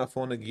großen Schritte nach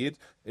vorne geht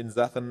in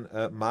Sachen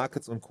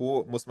Markets und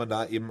Co., muss man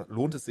da eben,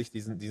 lohnt es sich,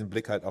 diesen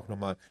Blick halt auch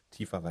nochmal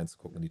tiefer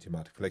reinzugucken in die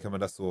Thematik. Vielleicht kann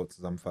man das so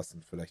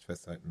zusammenfassend vielleicht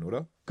festhalten,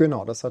 oder?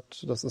 Genau, das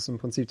ist im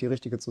Prinzip die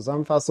richtige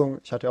Zusammenfassung.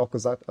 Ich hatte ja auch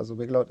gesagt, also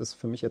Wiglord ist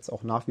für mich jetzt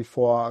auch nach wie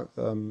vor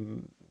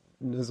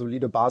eine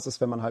solide Basis,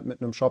 wenn man halt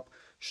mit einem Shop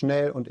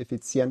schnell und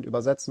effizient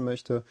übersetzen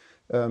möchte.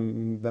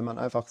 Wenn man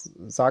einfach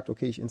sagt,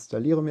 okay, ich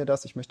installiere mir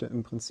das, ich möchte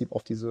im Prinzip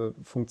auf diese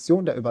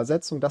Funktion der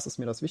Übersetzung, das ist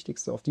mir das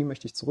Wichtigste, auf die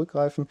möchte ich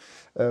zurückgreifen,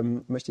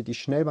 möchte die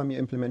schnell bei mir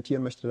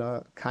implementieren, möchte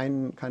da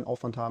keinen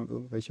Aufwand haben,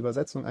 irgendwelche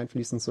Übersetzungen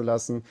einfließen zu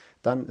lassen,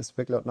 dann ist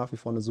Wiglord nach wie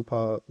vor eine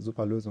super,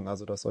 super Lösung.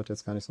 Also das sollte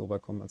jetzt gar nicht so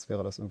rüberkommen, als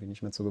wäre das irgendwie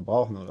nicht mehr zu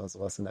gebrauchen oder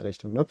sowas in der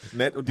Richtung. Ne?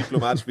 Nett und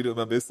diplomatisch, wie du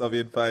immer bist, auf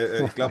jeden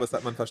Fall. Ich glaube, das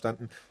hat man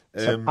verstanden.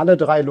 Ich habe alle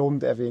drei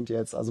lobend erwähnt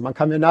jetzt. Also man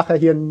kann mir nachher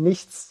hier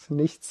nichts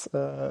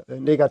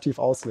negativ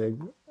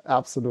auslegen.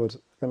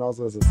 Absolut, genau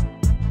so ist es.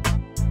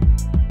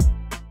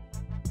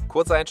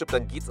 Kurzer Einschub,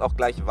 dann geht's auch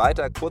gleich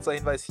weiter. Kurzer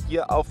Hinweis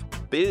hier auf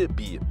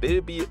Bilby.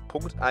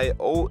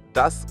 Bilby.io,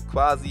 das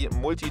quasi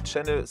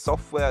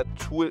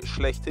Multi-Channel-Software-Tool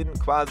schlechthin,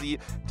 quasi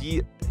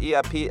die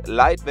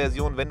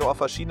ERP-Lite-Version, wenn du auf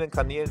verschiedenen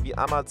Kanälen wie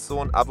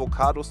Amazon,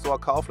 Avocado Store,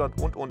 Kaufland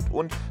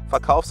und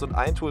verkaufst und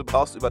ein Tool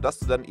brauchst, über das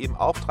du dann eben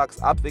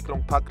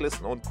Auftragsabwicklung,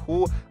 Packlisten und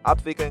Co.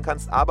 abwickeln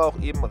kannst, aber auch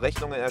eben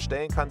Rechnungen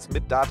erstellen kannst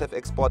mit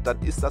Datev-Export,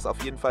 dann ist das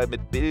auf jeden Fall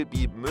mit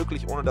Bilby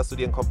möglich, ohne dass du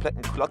dir einen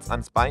kompletten Klotz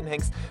ans Bein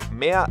hängst.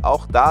 Mehr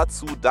auch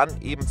dazu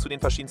dann eben zu den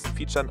verschiedensten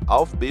Features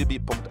auf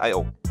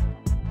bilby.io.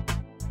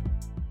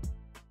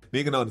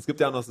 Nee, genau. Und es gibt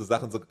ja auch noch so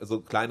Sachen,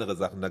 so kleinere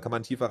Sachen. Da kann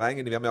man tiefer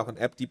reingehen. Wir haben ja auch einen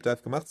App-Deep Dive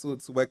gemacht zu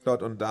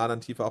Wiglord und da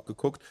dann tiefer auch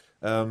geguckt.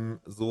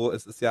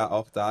 Es ist ja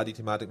auch da die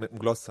Thematik mit dem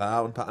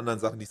Glossar und ein paar anderen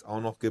Sachen, die es auch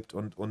noch gibt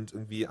und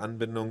irgendwie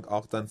Anbindung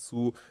auch dann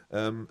zu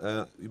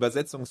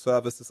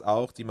Übersetzungsservices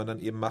auch, die man dann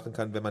eben machen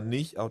kann, wenn man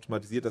nicht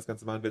automatisiert das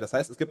Ganze machen will. Das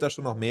heißt, es gibt da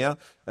schon noch mehr.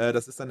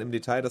 Das ist dann im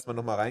Detail, dass man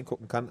nochmal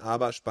reingucken kann.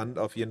 Aber spannend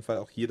auf jeden Fall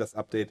auch hier das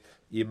Update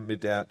eben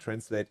mit der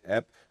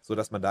Translate-App,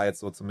 sodass man da jetzt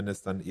so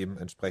zumindest dann eben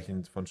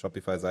entsprechend von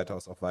Shopify-Seite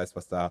aus auch weiß,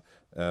 was da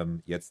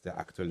jetzt der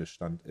aktuelle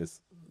Stand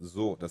ist.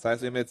 So, das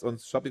heißt, wir haben jetzt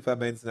uns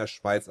Shopify-Mains in der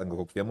Schweiz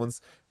angeguckt. Wir haben uns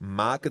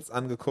Markets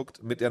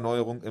angeguckt mit der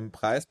Neuerung im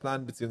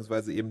Preisplan,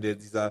 beziehungsweise eben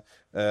dieser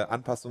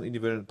Anpassung,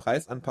 individuellen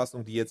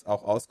Preisanpassung, die jetzt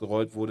auch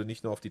ausgerollt wurde,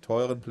 nicht nur auf die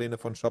teuren Pläne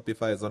von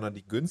Shopify, sondern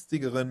die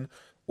günstigeren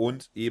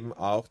und eben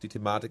auch die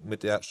Thematik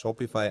mit der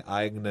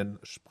Shopify-eigenen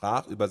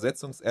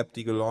Sprachübersetzungs-App,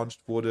 die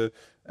gelauncht wurde.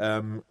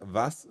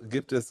 Was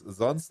gibt es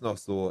sonst noch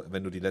so,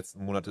 wenn du die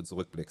letzten Monate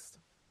zurückblickst?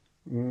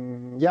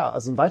 Ja,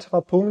 also ein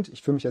weiterer Punkt,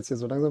 ich fühle mich jetzt hier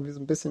so langsam wie so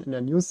ein bisschen in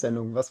der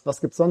News-Sendung. Was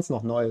gibt's sonst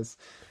noch Neues?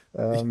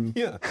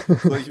 Ja,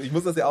 so, ich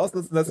muss das ja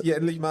ausnutzen, dass ich hier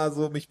endlich mal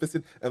so mich ein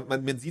bisschen,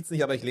 man sieht es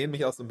nicht, aber ich lehne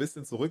mich auch so ein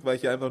bisschen zurück, weil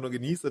ich hier einfach nur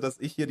genieße, dass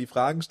ich hier die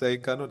Fragen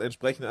stellen kann und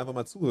entsprechend einfach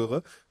mal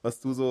zuhöre, was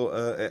du so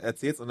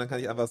erzählst und dann kann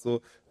ich einfach so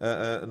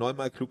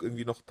neunmal klug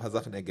irgendwie noch ein paar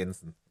Sachen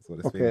ergänzen. So,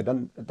 Okay,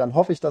 dann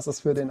hoffe ich, dass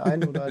es für den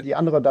einen oder die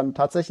andere dann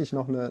tatsächlich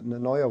noch eine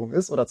Neuerung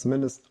ist oder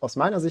zumindest aus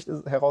meiner Sicht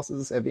heraus ist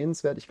es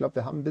erwähnenswert. Ich glaube,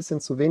 wir haben ein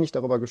bisschen zu wenig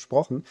darüber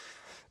gesprochen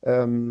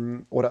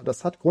oder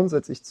das hat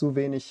grundsätzlich zu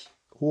wenig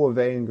hohe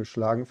Wellen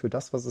geschlagen für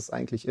das, was es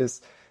eigentlich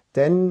ist.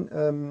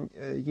 Denn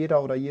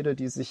jeder oder jede,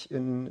 die sich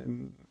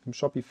im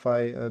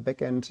Shopify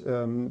Backend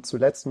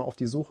zuletzt mal auf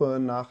die Suche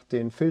nach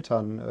den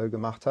Filtern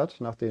gemacht hat,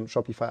 nach den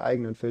Shopify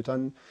eigenen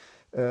Filtern,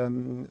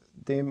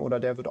 dem oder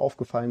der wird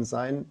aufgefallen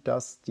sein,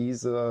 dass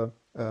diese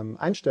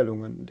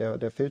Einstellungen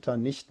der Filter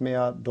nicht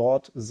mehr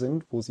dort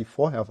sind, wo sie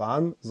vorher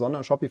waren,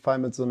 sondern Shopify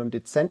mit so einem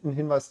dezenten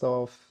Hinweis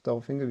darauf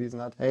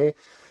hingewiesen hat, hey,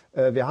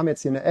 wir haben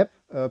jetzt hier eine App,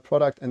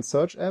 Product and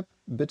Search App,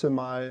 bitte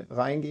mal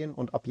reingehen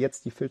und ab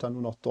jetzt die Filter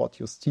nur noch dort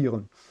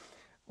justieren.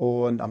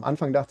 Und am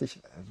Anfang dachte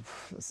ich,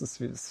 das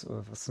ist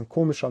ein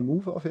komischer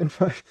Move auf jeden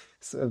Fall.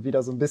 Ist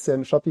wieder so ein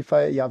bisschen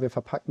Shopify, ja, wir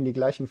verpacken die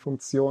gleichen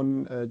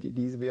Funktionen,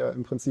 die wir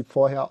im Prinzip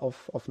vorher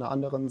auf einer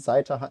anderen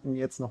Seite hatten,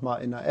 jetzt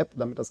nochmal in der App,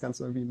 damit das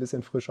Ganze irgendwie ein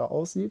bisschen frischer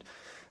aussieht.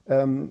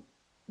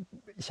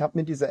 Ich habe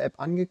mir diese App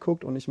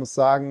angeguckt und ich muss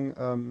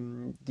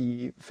sagen,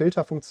 die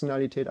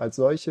Filterfunktionalität als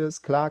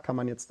solches, klar, kann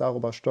man jetzt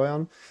darüber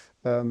steuern.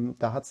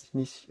 Da hat sich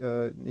nichts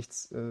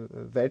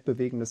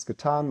Weltbewegendes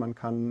getan. Man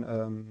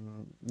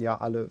kann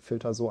ja alle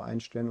Filter so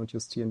einstellen und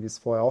justieren, wie es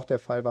vorher auch der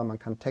Fall war. Man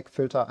kann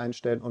Tag-Filter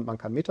einstellen und man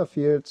kann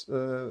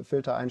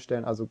Metafield-Filter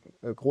einstellen. Also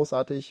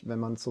großartig, wenn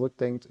man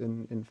zurückdenkt,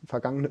 in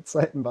vergangene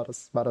Zeiten war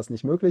das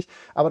nicht möglich.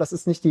 Aber das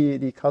ist nicht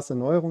die krasse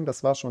Neuerung,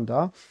 das war schon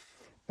da.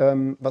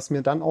 Was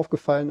mir dann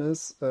aufgefallen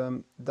ist,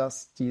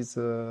 dass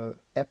diese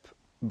App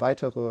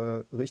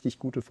weitere richtig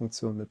gute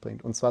Funktionen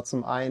mitbringt. Und zwar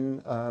zum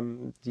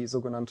einen die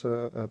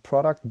sogenannte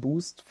Product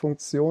Boost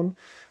Funktion.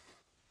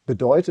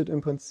 Bedeutet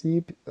im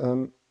Prinzip,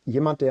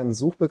 jemand, der einen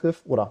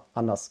Suchbegriff oder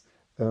anders,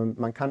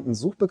 man kann einen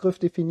Suchbegriff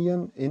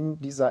definieren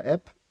in dieser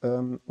App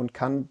und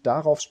kann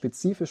darauf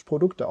spezifisch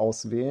Produkte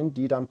auswählen,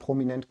 die dann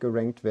prominent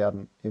gerankt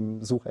werden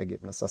im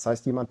Suchergebnis. Das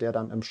heißt, jemand, der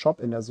dann im Shop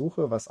in der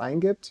Suche was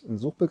eingibt, einen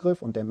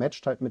Suchbegriff, und der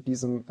matcht halt mit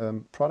diesem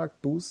Product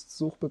Boost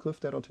Suchbegriff,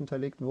 der dort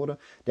hinterlegt wurde,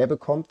 der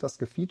bekommt das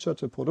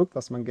gefeaturete Produkt,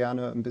 was man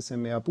gerne ein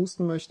bisschen mehr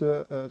boosten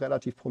möchte,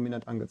 relativ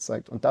prominent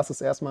angezeigt. Und das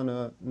ist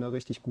erstmal eine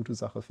richtig gute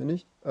Sache, finde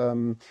ich.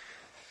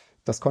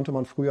 Das konnte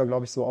man früher,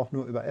 glaube ich, so auch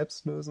nur über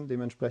Apps lösen.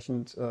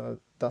 Dementsprechend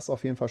das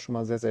auf jeden Fall schon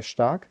mal sehr, sehr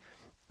stark.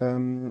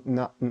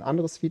 Ein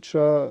anderes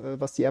Feature,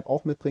 was die App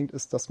auch mitbringt,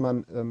 ist, dass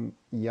man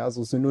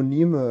so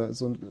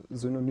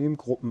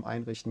Synonymgruppen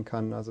einrichten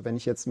kann. Also wenn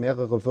ich jetzt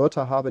mehrere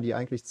Wörter habe, die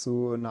eigentlich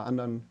zu einer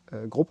anderen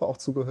Gruppe auch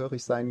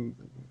zugehörig sein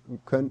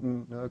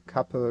könnten. Ne?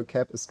 Kappe,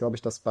 Cap ist, glaube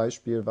ich, das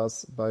Beispiel,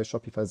 was bei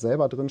Shopify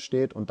selber drin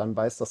steht. Und dann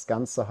weist das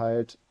Ganze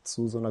halt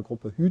zu so einer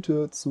Gruppe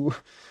Hüte zu.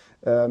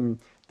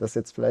 Das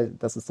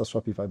ist das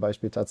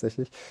Shopify-Beispiel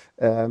tatsächlich.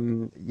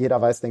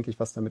 Jeder weiß, denke ich,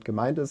 was damit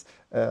gemeint ist.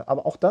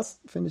 Aber auch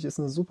das, finde ich, ist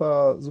eine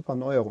super, super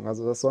Neuerung.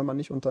 Also das soll man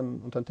nicht unter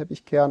den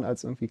Teppich kehren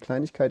als irgendwie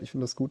Kleinigkeit. Ich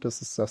finde es gut,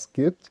 dass es das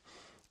gibt.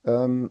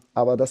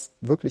 Aber das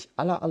wirklich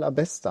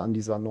allerbeste an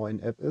dieser neuen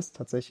App ist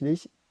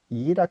tatsächlich,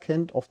 jeder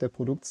kennt auf der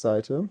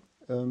Produktseite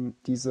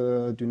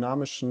diese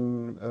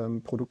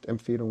dynamischen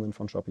Produktempfehlungen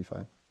von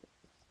Shopify.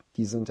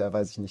 Die sind ja,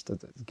 weiß ich nicht, das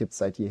gibt es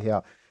seit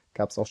jeher.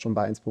 Gab es auch schon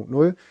bei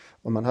 1.0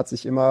 und man hat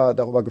sich immer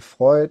darüber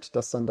gefreut,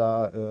 dass dann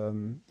da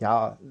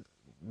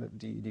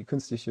die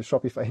künstliche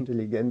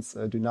Shopify-Intelligenz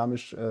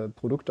dynamisch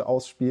Produkte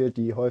ausspielt,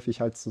 die häufig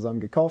halt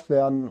zusammen gekauft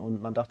werden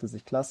und man dachte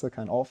sich, klasse,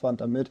 kein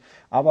Aufwand damit,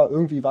 aber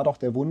irgendwie war doch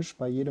der Wunsch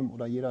bei jedem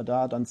oder jeder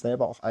da, dann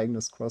selber auch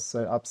eigenes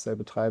Cross-Sell, Upsell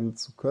betreiben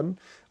zu können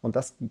und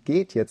das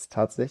geht jetzt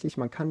tatsächlich,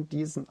 man kann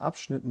diesen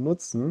Abschnitt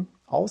nutzen,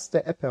 aus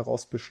der App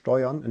heraus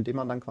besteuern, indem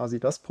man dann quasi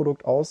das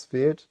Produkt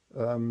auswählt,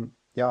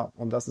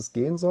 um das es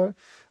gehen soll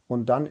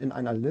und dann in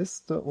einer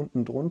Liste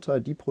unten drunter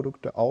die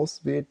Produkte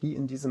auswählt, die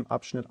in diesem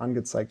Abschnitt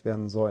angezeigt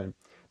werden sollen.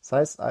 Das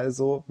heißt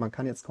also, man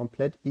kann jetzt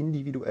komplett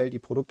individuell die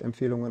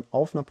Produktempfehlungen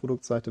auf einer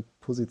Produktseite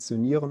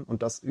positionieren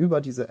und das über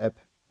diese App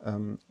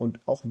und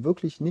auch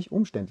wirklich nicht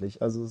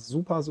umständlich. Also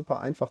super, super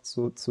einfach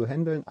zu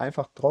handeln.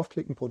 Einfach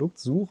draufklicken, Produkt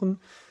suchen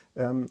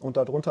und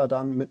darunter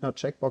dann mit einer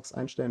Checkbox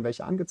einstellen,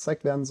 welche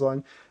angezeigt werden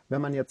sollen.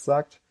 Wenn man jetzt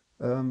sagt,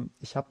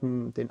 ich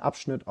habe den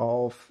Abschnitt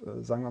auf,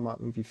 sagen wir mal,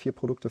 irgendwie 4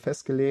 Produkte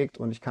festgelegt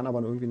und ich kann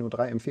aber irgendwie nur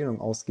 3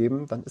 Empfehlungen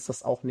ausgeben, dann ist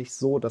das auch nicht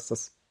so, dass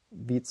das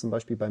wie zum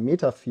Beispiel bei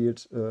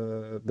Metafield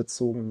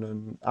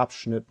bezogenen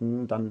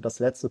Abschnitten dann das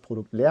letzte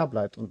Produkt leer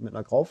bleibt und mit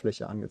einer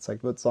Graufläche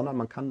angezeigt wird, sondern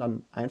man kann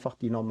dann einfach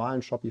die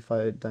normalen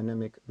Shopify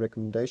Dynamic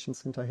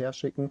Recommendations hinterher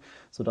schicken,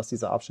 sodass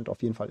dieser Abschnitt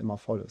auf jeden Fall immer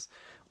voll ist.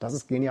 Das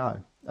ist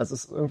genial. Also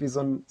es ist irgendwie so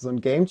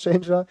ein Game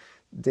Changer,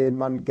 den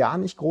man gar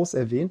nicht groß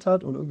erwähnt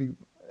hat und irgendwie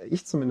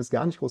ich zumindest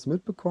gar nicht groß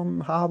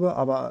mitbekommen habe,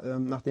 aber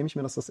nachdem ich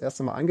mir das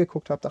erste Mal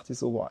angeguckt habe, dachte ich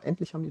so, boah,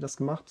 endlich haben die das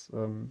gemacht.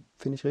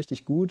 Finde ich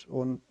richtig gut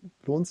und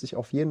lohnt sich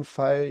auf jeden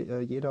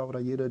Fall jeder oder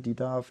jede, die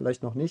da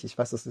vielleicht noch nicht, ich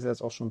weiß, das ist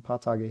jetzt auch schon ein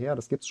paar Tage her,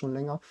 das gibt es schon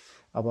länger,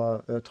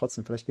 aber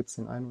trotzdem, vielleicht gibt es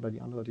den einen oder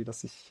die andere, die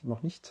das sich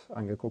noch nicht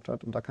angeguckt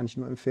hat und da kann ich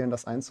nur empfehlen,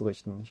 das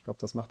einzurichten. Ich glaube,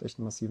 das macht echt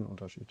einen massiven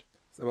Unterschied.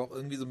 Ist aber auch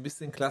irgendwie so ein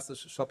bisschen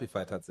klassisch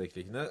Shopify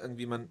tatsächlich, ne?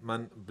 Irgendwie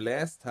man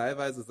bläst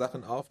teilweise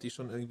Sachen auf, die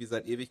schon irgendwie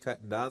seit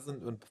Ewigkeiten da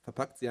sind und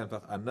verpackt sie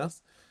einfach anders.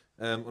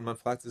 Und man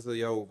fragt sich so,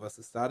 yo, was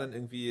ist da denn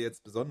irgendwie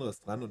jetzt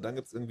Besonderes dran? Und dann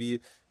gibt es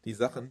irgendwie die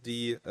Sachen,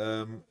 die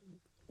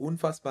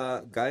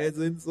unfassbar geil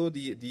sind, so,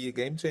 die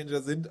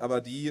Gamechanger sind,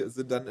 aber die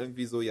sind dann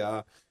irgendwie so,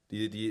 ja,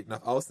 die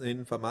nach außen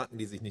hin vermarkten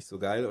die sich nicht so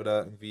geil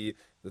oder irgendwie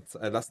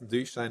lassen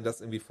durchscheinen, dass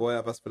irgendwie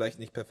vorher was vielleicht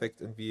nicht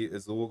perfekt irgendwie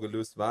so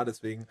gelöst war.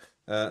 Deswegen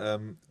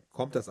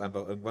kommt das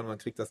einfach irgendwann, man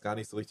kriegt das gar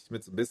nicht so richtig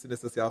mit. So ein bisschen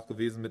ist das ja auch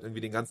gewesen mit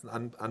irgendwie den ganzen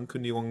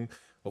Ankündigungen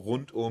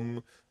rund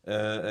um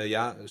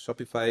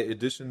Shopify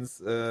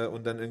Editions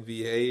und dann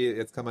irgendwie, hey,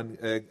 jetzt kann man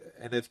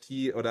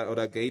NFT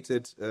oder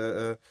Gated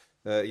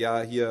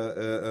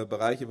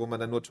Bereiche, wo man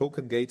dann nur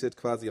token-gated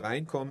quasi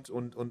reinkommt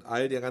und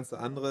all der ganze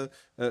andere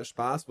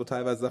Spaß, wo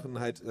teilweise Sachen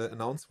halt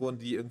announced wurden,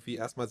 die irgendwie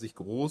erstmal sich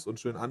groß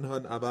und schön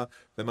anhören, aber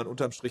wenn man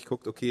unterm Strich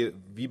guckt, okay,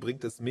 wie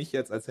bringt es mich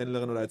jetzt als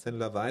Händlerin oder als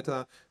Händler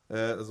weiter,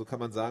 so kann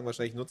man sagen,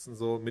 wahrscheinlich nutzen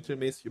so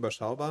mittelmäßig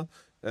überschaubar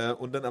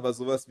und dann aber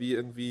sowas wie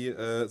irgendwie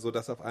so,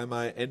 dass auf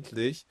einmal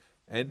endlich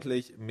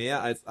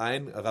mehr als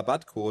ein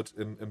Rabattcode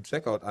im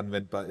Checkout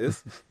anwendbar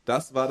ist.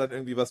 Das war dann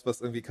irgendwie was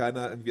irgendwie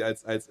keiner irgendwie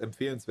als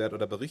empfehlenswert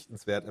oder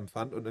berichtenswert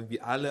empfand und irgendwie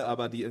alle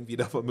aber, die irgendwie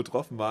davon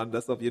betroffen waren,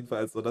 das auf jeden Fall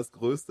als so das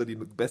größte, die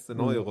beste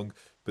Neuerung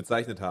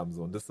bezeichnet haben.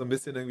 So. Und das ist so ein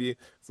bisschen irgendwie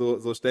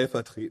so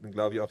stellvertretend,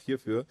 glaube ich, auch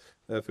hierfür,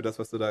 für das,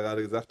 was du da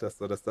gerade gesagt hast,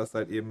 so dass das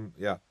halt eben,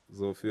 ja,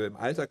 so für im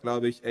Alltag,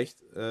 glaube ich, echt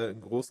einen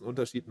großen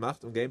Unterschied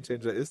macht und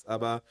Gamechanger ist,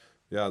 aber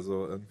ja,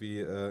 so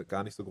irgendwie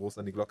gar nicht so groß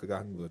an die Glocke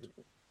gehangen wird.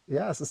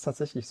 Ja, es ist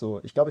tatsächlich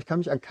so. Ich glaube, ich kann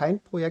mich an kein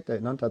Projekt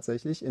erinnern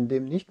tatsächlich, in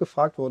dem nicht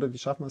gefragt wurde, wie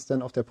schaffen wir es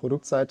denn auf der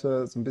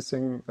Produktseite so ein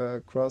bisschen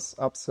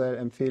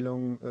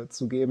Cross-Upsell-Empfehlungen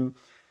zu geben.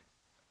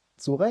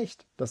 Zu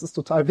Recht, das ist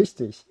total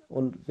wichtig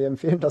und wir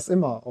empfehlen das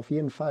immer, auf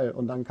jeden Fall.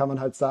 Und dann kann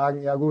man halt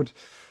sagen, ja gut,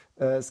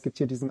 es gibt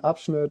hier diesen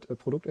Abschnitt,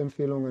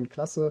 Produktempfehlungen,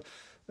 klasse.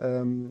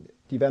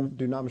 Die werden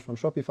dynamisch von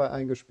Shopify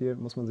eingespielt,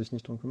 muss man sich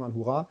nicht drum kümmern.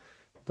 Hurra!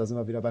 Da sind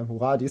wir wieder beim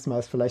Hurra. Diesmal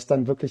ist vielleicht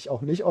dann wirklich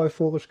auch nicht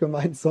euphorisch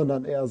gemeint,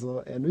 sondern eher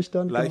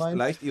nüchtern gemeint.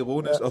 Leicht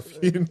ironisch auf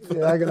jeden Fall.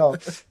 Ja, genau.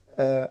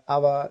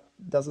 Aber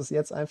dass es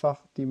jetzt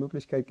einfach die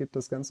Möglichkeit gibt,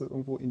 das Ganze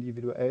irgendwo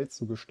individuell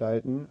zu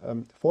gestalten.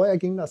 Vorher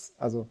ging das,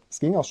 also es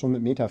ging auch schon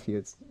mit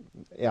Metafields,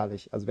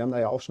 ehrlich. Also wir haben da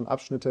ja auch schon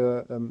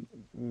Abschnitte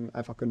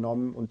einfach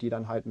genommen und die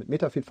dann halt mit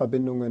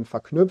Metafield-Verbindungen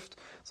verknüpft,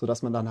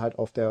 sodass man dann halt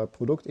auf der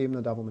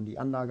Produktebene, da wo man die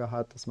Anlage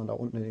hat, dass man da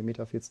unten in den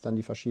Metafields dann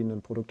die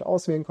verschiedenen Produkte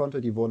auswählen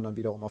konnte. Die wurden dann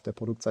wiederum auf der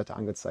Produktseite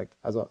angezeigt.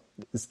 Also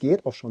es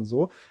geht auch schon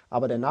so,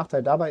 aber der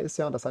Nachteil dabei ist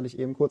ja, und das hatte ich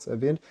eben kurz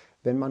erwähnt,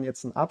 wenn man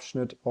jetzt einen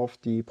Abschnitt auf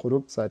die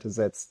Produktseite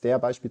setzt, der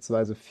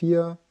beispielsweise 4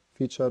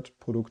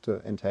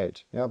 Featured-Produkte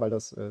enthält, ja, weil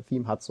das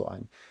Theme hat so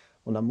einen.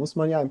 Und dann muss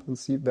man ja im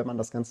Prinzip, wenn man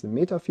das Ganze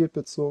Metafield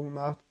bezogen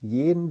macht,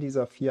 jeden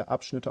dieser 4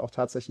 Abschnitte auch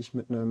tatsächlich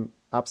mit einem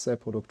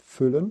Upsell-Produkt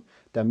füllen,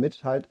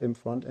 damit halt im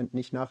Frontend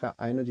nicht nachher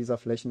eine dieser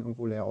Flächen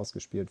irgendwo leer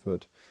ausgespielt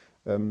wird.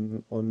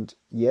 Und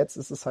jetzt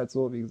ist es halt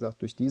so, wie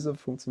gesagt, durch diese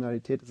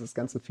Funktionalität ist das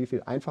Ganze viel,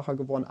 viel einfacher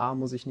geworden. A,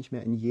 muss ich nicht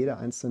mehr in jede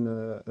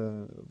einzelne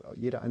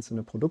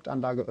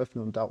Produktanlage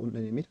öffnen und da unten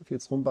in den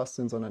Metafields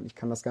rumbasteln, sondern ich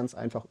kann das ganz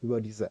einfach über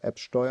diese App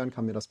steuern,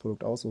 kann mir das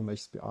Produkt aussuchen,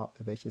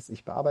 welches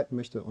ich bearbeiten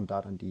möchte und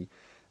da dann die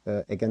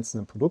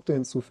ergänzenden Produkte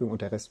hinzufügen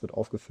und der Rest wird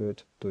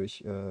aufgefüllt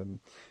durch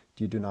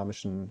die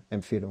dynamischen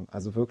Empfehlungen.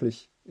 Also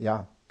wirklich,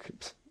 ja,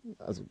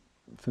 also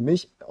für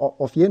mich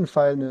auf jeden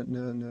Fall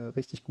eine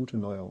richtig gute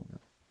Neuerung. Ja.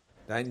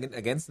 Dahingehend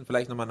ergänzend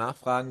vielleicht nochmal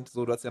nachfragend,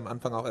 so du hast ja am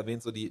Anfang auch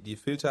erwähnt, so die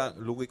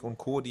Filterlogik und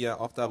Co., die ja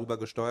auch darüber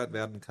gesteuert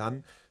werden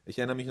kann. Ich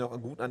erinnere mich noch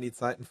gut an die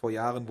Zeiten vor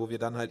Jahren, wo wir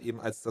dann halt eben,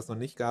 als es das noch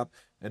nicht gab,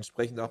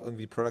 entsprechend auch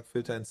irgendwie Product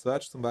Filter in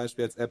Search zum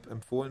Beispiel als App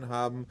empfohlen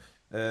haben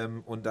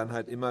und dann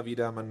halt immer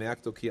wieder, man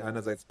merkt, okay,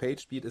 einerseits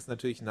PageSpeed ist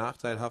natürlich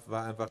nachteilhaft,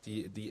 weil einfach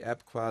die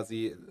App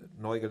quasi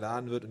neu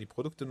geladen wird und die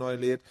Produkte neu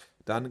lädt.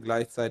 Dann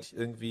gleichzeitig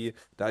irgendwie,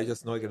 dadurch,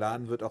 dass neu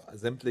geladen wird, auch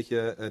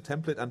sämtliche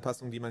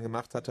Template-Anpassungen, die man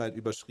gemacht hat, halt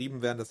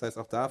überschrieben werden. Das heißt,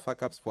 auch da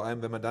Fuck-Ups, vor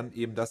allem, wenn man dann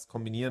eben das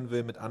kombinieren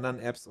will mit anderen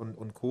Apps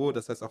und Co.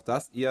 Das heißt, auch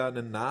das eher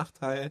ein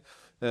Nachteil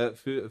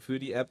für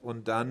die App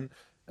und dann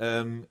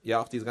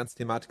ja auch diese ganze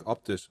Thematik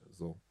optisch,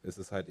 so ist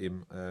es halt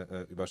eben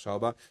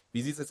überschaubar.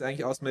 Wie sieht es jetzt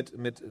eigentlich aus mit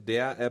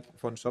der App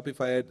von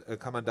Shopify?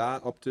 Kann man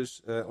da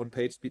optisch und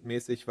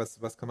PageSpeed-mäßig,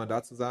 was kann man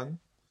dazu sagen?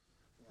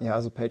 Ja,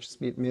 also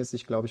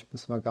PageSpeed-mäßig, glaube ich,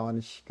 müssen wir gar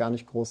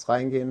nicht groß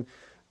reingehen,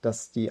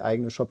 dass die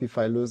eigene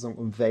Shopify-Lösung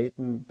um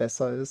Welten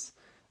besser ist.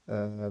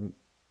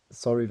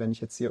 Sorry, wenn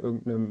ich jetzt hier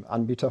irgendeinem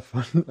Anbieter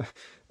von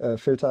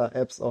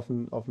Filter-Apps auf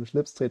den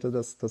Schlips trete,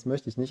 das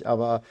möchte ich nicht,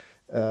 aber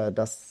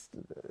dass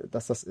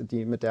das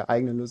die mit der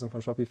eigenen Lösung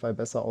von Shopify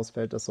besser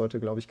ausfällt, das sollte,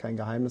 glaube ich, kein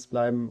Geheimnis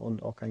bleiben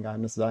und auch kein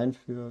Geheimnis sein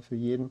für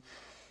jeden.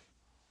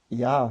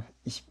 Ja,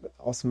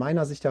 aus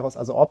meiner Sicht heraus,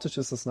 also optisch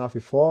ist es nach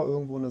wie vor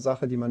irgendwo eine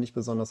Sache, die man nicht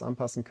besonders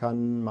anpassen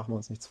kann. Machen wir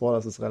uns nichts vor,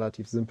 das ist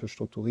relativ simpel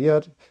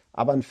strukturiert.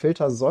 Aber ein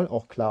Filter soll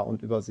auch klar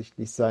und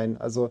übersichtlich sein.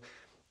 Also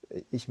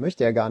ich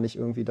möchte ja gar nicht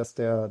irgendwie, dass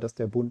der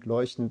bunt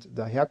leuchtend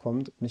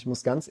daherkommt. Und ich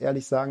muss ganz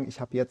ehrlich sagen,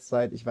 ich habe jetzt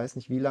seit, ich weiß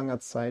nicht wie langer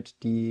Zeit,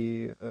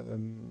 die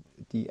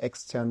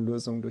externen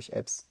Lösungen durch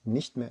Apps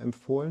nicht mehr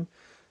empfohlen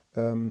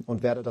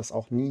und werde das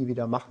auch nie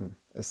wieder machen.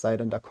 Es sei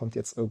denn, da kommt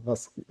jetzt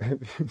irgendwas,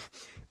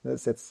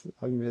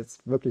 haben wir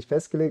jetzt wirklich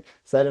festgelegt,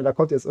 es sei denn, da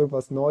kommt jetzt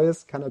irgendwas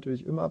Neues, kann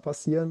natürlich immer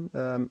passieren,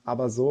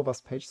 aber so,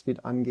 was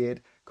PageSpeed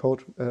angeht,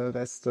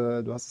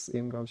 Code-Reste, du hast es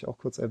eben, glaube ich, auch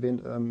kurz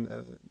erwähnt,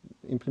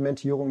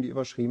 Implementierungen, die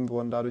überschrieben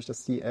wurden, dadurch,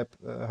 dass die App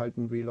halt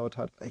einen Reload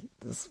hat, ey,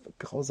 das ist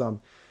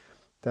grausam.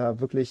 Da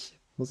wirklich,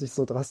 muss ich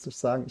so drastisch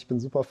sagen, ich bin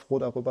super froh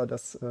darüber,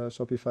 dass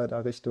Shopify da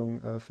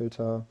Richtung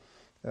Filter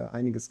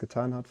einiges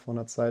getan hat vor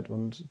einer Zeit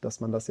und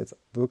dass man das jetzt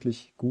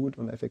wirklich gut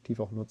und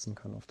effektiv auch nutzen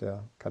kann auf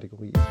der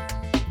Kategorie.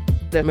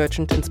 Der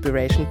Merchant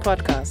Inspiration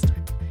Podcast.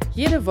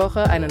 Jede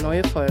Woche eine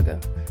neue Folge.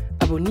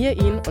 Abonnier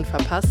ihn und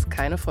verpass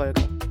keine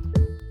Folge.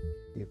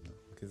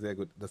 Okay, sehr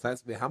gut. Das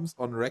heißt, wir haben es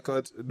on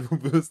record. Du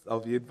wirst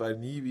auf jeden Fall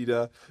nie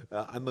wieder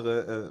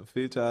andere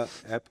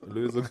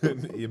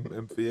Filter-App-Lösungen eben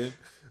empfehlen.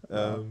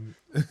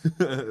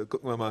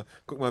 Gucken wir mal,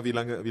 wie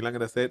lange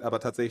das hält. Aber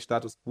tatsächlich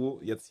Status Quo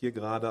jetzt hier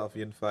gerade auf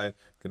jeden Fall.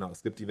 Genau,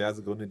 es gibt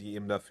diverse Gründe, die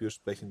eben dafür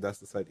sprechen,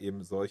 dass es halt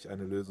eben solch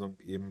eine Lösung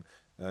eben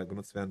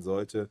genutzt werden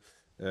sollte.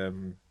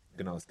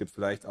 Genau, es gibt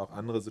vielleicht auch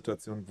andere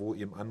Situationen, wo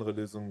eben andere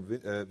Lösungen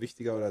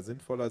wichtiger oder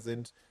sinnvoller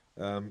sind,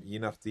 je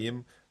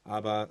nachdem.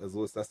 Aber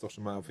so ist das doch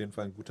schon mal auf jeden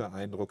Fall ein guter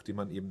Eindruck, den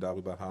man eben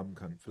darüber haben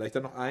kann. Vielleicht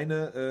dann noch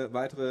eine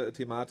weitere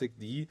Thematik,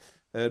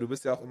 du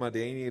bist ja auch immer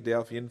derjenige, der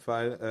auf jeden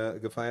Fall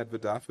gefeiert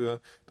wird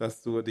dafür,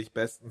 dass du dich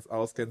bestens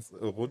auskennst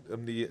rund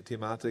um die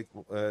Thematik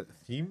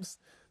Themes.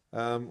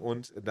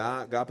 Und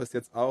da gab es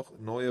jetzt auch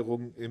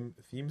Neuerungen im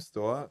Theme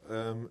Store,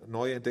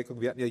 neue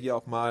Entdeckungen. Wir hatten ja hier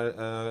auch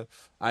mal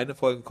eine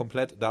Folge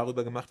komplett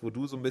darüber gemacht, wo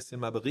du so ein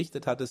bisschen mal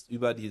berichtet hattest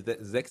über die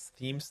 6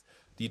 Themes,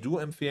 die du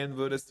empfehlen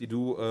würdest, die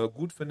du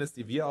gut findest,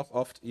 die wir auch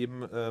oft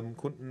eben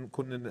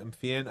Kundinnen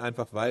empfehlen,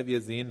 einfach weil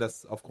wir sehen,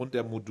 dass aufgrund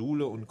der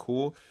Module und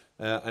Co.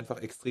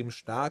 Einfach extrem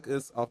stark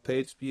ist, auch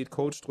PageSpeed,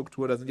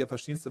 Codestruktur, da sind ja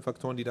verschiedenste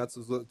Faktoren, die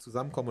dazu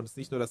zusammenkommen und es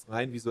nicht nur das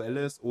rein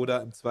visuelle ist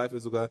oder im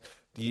Zweifel sogar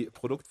die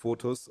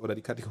Produktfotos oder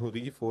die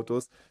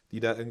Kategoriefotos,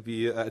 die da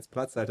irgendwie als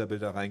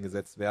Platzhalterbilder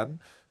reingesetzt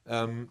werden.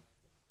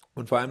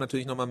 Und vor allem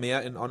natürlich nochmal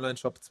mehr in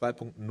Online-Shop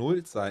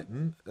 2.0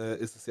 Zeiten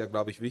ist es ja,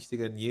 glaube ich,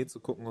 wichtiger denn je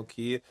zu gucken,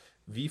 okay,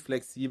 wie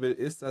flexibel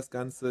ist das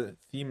ganze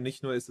Theme?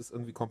 Nicht nur ist es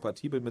irgendwie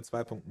kompatibel mit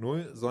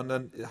 2.0,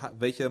 sondern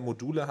welche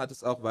Module hat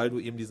es auch, weil du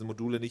eben diese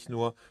Module nicht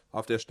nur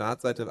auf der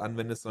Startseite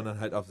anwendest, sondern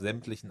halt auf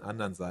sämtlichen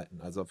anderen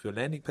Seiten. Also für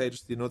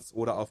Landingpages die nutzt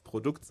oder auf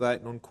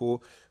Produktseiten und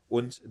Co.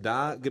 Und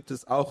da gibt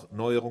es auch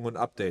Neuerungen und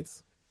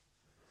Updates.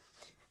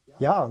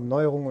 Ja,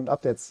 Neuerungen und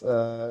Updates.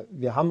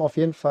 Wir haben auf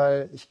jeden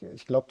Fall,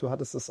 ich glaube, du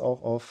hattest es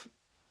auch auf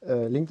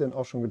LinkedIn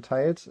auch schon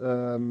geteilt.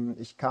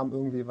 Ich kam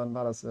irgendwie, wann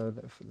war das?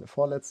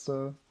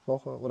 Vorletzte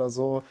Woche oder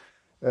so,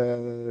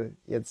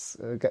 jetzt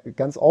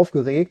ganz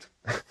aufgeregt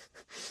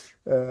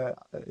äh,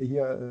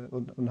 hier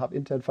und habe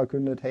intern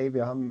verkündet, hey,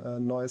 wir haben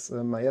ein neues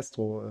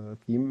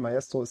Maestro-Theme.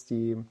 Maestro ist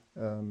die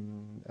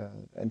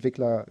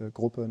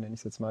Entwicklergruppe, nenne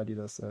ich es jetzt mal, die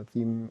das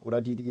Theme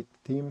oder die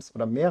Themes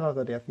oder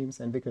mehrere der Themes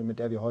entwickeln, mit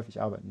der wir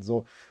häufig arbeiten.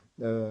 So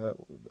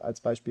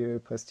als Beispiel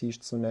Prestige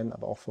zu nennen,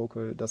 aber auch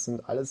Focal. Das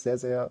sind alles sehr,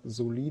 sehr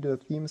solide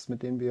Themes,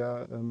 mit denen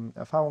wir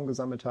Erfahrungen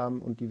gesammelt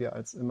haben und die wir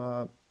als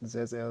immer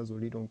sehr, sehr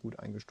solide und gut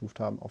eingestuft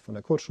haben, auch von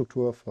der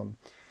Codestruktur,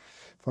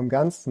 vom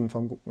Ganzen,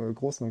 vom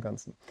Großen und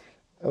Ganzen.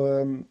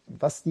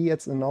 Was die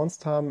jetzt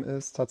announced haben,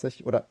 ist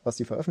tatsächlich, oder was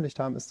die veröffentlicht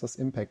haben, ist das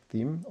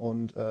Impact-Theme.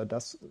 Und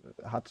das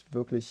hat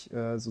wirklich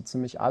so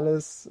ziemlich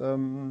alles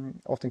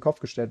auf den Kopf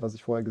gestellt, was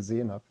ich vorher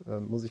gesehen habe.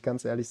 Muss ich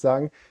ganz ehrlich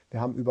sagen,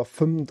 wir haben über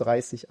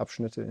 35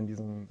 Abschnitte in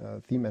diesem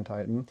Theme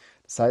enthalten.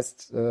 Das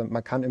heißt,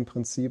 man kann im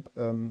Prinzip,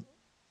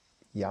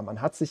 ja,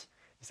 man hat sich,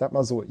 ich sag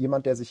mal so,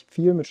 jemand, der sich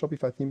viel mit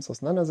Shopify-Themes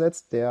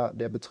auseinandersetzt, der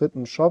betritt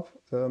einen Shop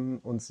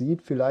und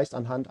sieht vielleicht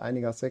anhand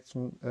einiger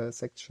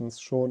Sections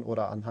schon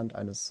oder anhand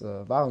eines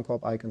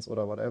Warenkorb-Icons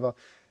oder whatever,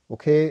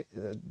 okay,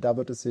 da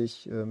wird es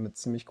sich mit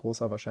ziemlich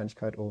großer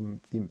Wahrscheinlichkeit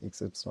um Theme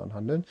XY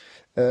handeln.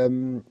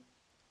 Ähm,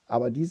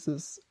 aber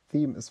dieses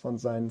Theme ist von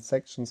seinen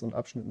Sections und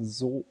Abschnitten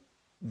so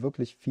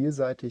wirklich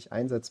vielseitig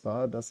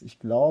einsetzbar, dass ich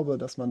glaube,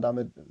 dass man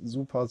damit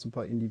super,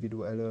 super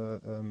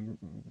individuelle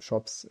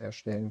Shops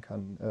erstellen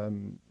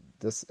kann.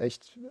 Das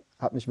echt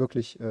hat mich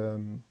wirklich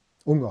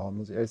umgehauen,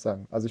 muss ich ehrlich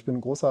sagen. Also ich bin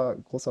ein großer,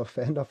 großer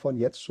Fan davon,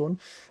 jetzt schon.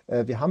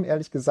 Wir haben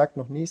ehrlich gesagt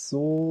noch nicht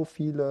so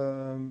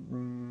viele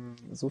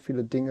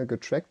Dinge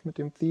getrackt mit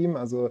dem Theme.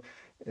 Also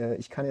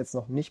ich kann jetzt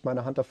noch nicht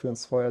meine Hand dafür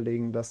ins Feuer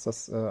legen, dass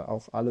das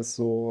auch alles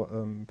so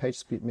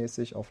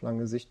PageSpeed-mäßig auf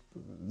lange Sicht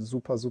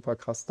super, super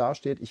krass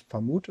dasteht. Ich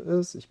vermute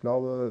es. Ich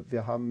glaube,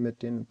 wir haben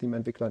mit den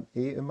Theme-Entwicklern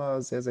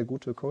immer sehr, sehr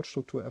gute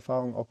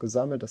Code-Strukturerfahrungen auch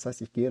gesammelt. Das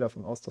heißt, ich gehe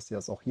davon aus, dass sie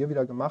das auch hier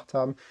wieder gemacht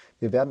haben.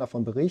 Wir werden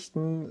davon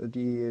berichten.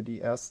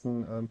 Die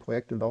ersten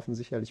Projekte laufen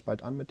sicherlich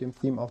bald an mit dem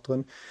Theme auch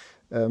drin.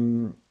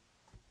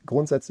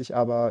 Grundsätzlich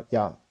aber,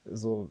 ja,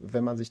 so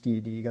wenn man sich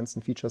die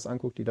ganzen Features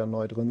anguckt, die da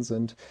neu drin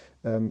sind,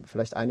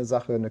 vielleicht eine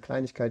Sache, eine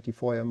Kleinigkeit, die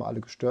vorher immer alle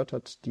gestört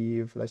hat,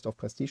 die vielleicht auf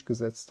Prestige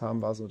gesetzt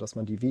haben, war so, dass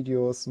man die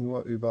Videos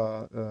nur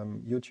über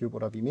YouTube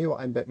oder Vimeo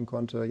einbetten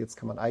konnte. Jetzt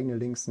kann man eigene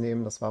Links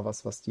nehmen. Das war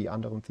was die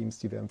anderen Themes,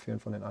 die wir empfehlen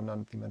von den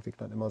anderen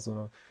Theme-Entwicklern, immer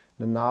so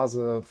eine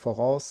Nase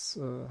voraus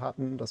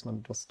hatten, dass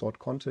man das dort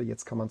konnte.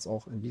 Jetzt kann man es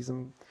auch in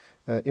diesem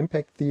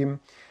Impact-Theme.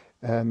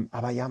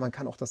 Aber ja, man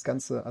kann auch das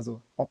Ganze,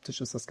 also optisch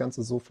ist das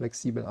Ganze so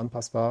flexibel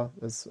anpassbar,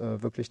 ist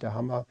wirklich der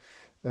Hammer.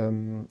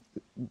 Ähm,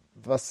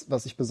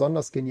 was ich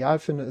besonders genial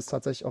finde, ist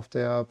tatsächlich auf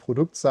der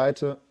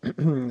Produktseite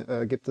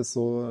gibt es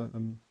so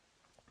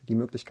die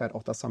Möglichkeit,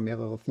 auch das haben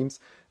mehrere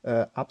Themes,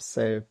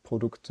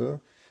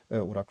 Upsell-Produkte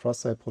oder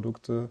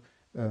Cross-Sell-Produkte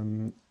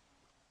ähm,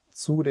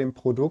 zu dem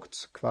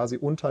Produkt quasi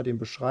unter dem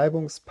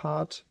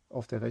Beschreibungspart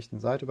auf der rechten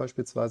Seite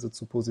beispielsweise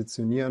zu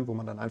positionieren, wo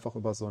man dann einfach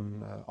über so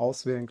ein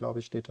Auswählen, glaube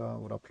ich, steht da,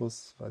 oder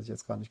Plus, weiß ich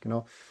jetzt gar nicht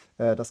genau,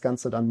 das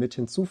Ganze dann mit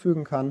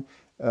hinzufügen kann.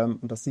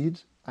 Und das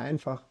sieht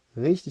einfach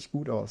richtig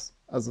gut aus.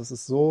 Also es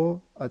ist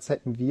so, als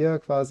hätten wir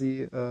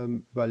quasi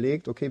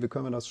überlegt, okay, wie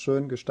können wir das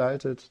schön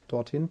gestaltet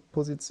dorthin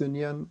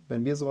positionieren,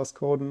 wenn wir sowas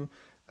coden,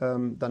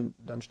 dann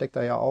steckt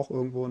da ja auch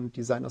irgendwo ein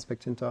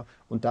Designaspekt hinter.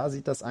 Und da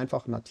sieht das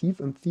einfach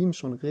nativ im Theme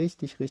schon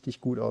richtig,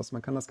 richtig gut aus.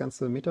 Man kann das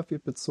Ganze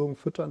Metafield bezogen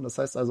füttern. Das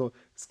heißt also,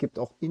 es gibt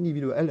auch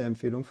individuelle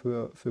Empfehlungen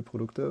für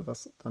Produkte,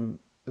 was dann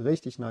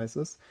richtig nice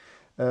ist.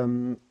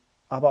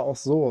 Aber auch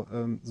so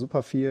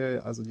super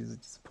viel, also diese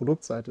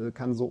Produktseite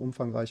kann so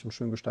umfangreich und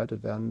schön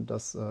gestaltet werden,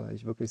 dass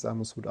ich wirklich sagen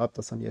muss, Hut ab,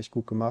 das haben die echt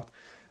gut gemacht.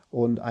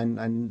 Und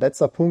ein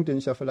letzter Punkt, den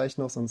ich ja vielleicht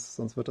noch,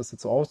 sonst wird das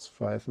jetzt so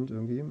ausschweifend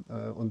irgendwie,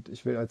 und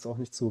ich will jetzt auch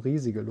nicht zu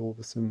riesige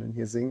Lobeshymnen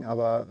hier singen,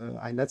 aber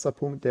ein letzter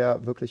Punkt,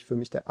 der wirklich für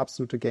mich der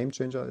absolute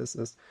Gamechanger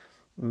ist,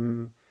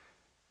 mh,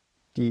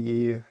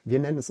 wir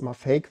nennen es immer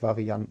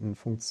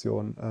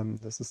Fake-Varianten-Funktion.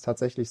 Das ist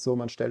tatsächlich so,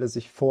 man stelle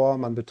sich vor,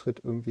 man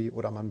betritt irgendwie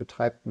oder man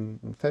betreibt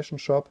einen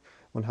Fashion-Shop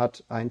und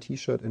hat ein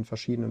T-Shirt in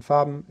verschiedenen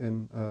Farben,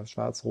 in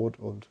Schwarz, Rot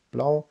und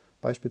Blau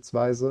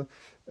beispielsweise,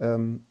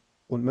 und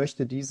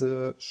möchte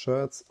diese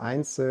Shirts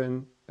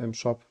einzeln im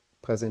Shop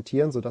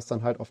präsentieren, sodass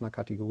dann halt auf einer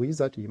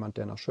Kategorieseite jemand,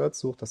 der nach Shirts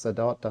sucht, dass er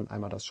dort dann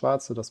einmal das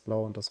Schwarze, das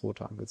Blaue und das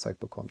Rote angezeigt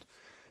bekommt.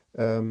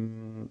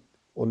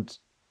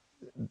 Und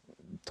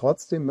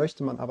trotzdem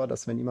möchte man aber,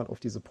 dass wenn jemand auf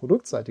diese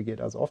Produktseite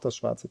geht, also auf das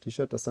schwarze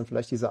T-Shirt, dass dann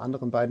vielleicht diese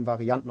anderen beiden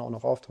Varianten auch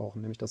noch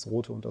auftauchen, nämlich das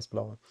Rote und das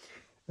Blaue.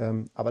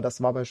 Aber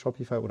das war bei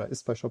Shopify oder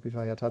ist bei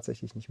Shopify ja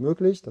tatsächlich nicht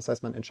möglich. Das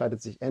heißt, man entscheidet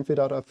sich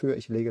entweder dafür,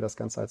 ich lege das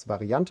Ganze als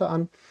Variante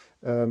an,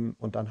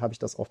 und dann habe ich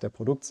das auf der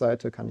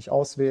Produktseite, kann ich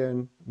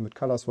auswählen, mit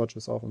Color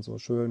Swatches auch und so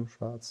schön,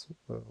 schwarz,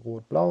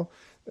 rot, blau.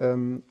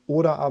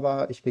 Oder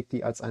aber ich lege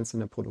die als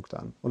einzelne Produkte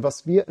an. Und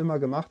was wir immer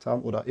gemacht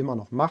haben oder immer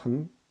noch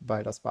machen,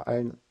 weil das bei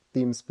allen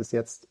Themes bis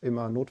jetzt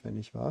immer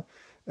notwendig war,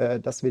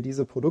 dass wir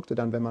diese Produkte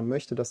dann, wenn man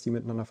möchte, dass die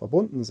miteinander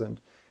verbunden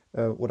sind,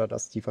 oder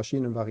dass die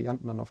verschiedenen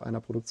Varianten dann auf einer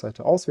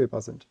Produktseite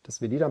auswählbar sind,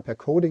 dass wir die dann per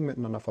Coding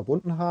miteinander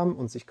verbunden haben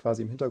und sich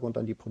quasi im Hintergrund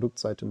dann die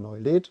Produktseite neu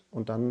lädt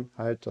und dann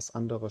halt das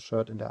andere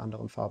Shirt in der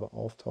anderen Farbe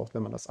auftaucht,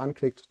 wenn man das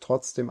anklickt,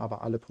 trotzdem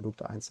aber alle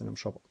Produkte einzeln im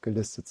Shop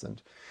gelistet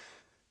sind.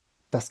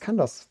 Das kann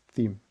das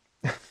Theme.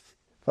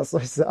 Was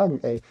soll ich sagen,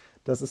 ey?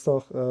 Das ist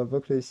doch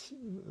wirklich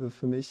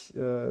für mich,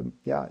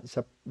 ja, ich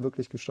habe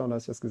wirklich gestaunt,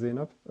 als ich das gesehen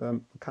habe.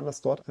 Man kann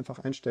das dort einfach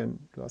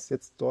einstellen. Du hast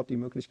jetzt dort die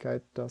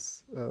Möglichkeit,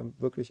 das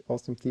wirklich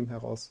aus dem Theme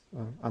heraus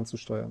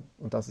anzusteuern.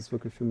 Und das ist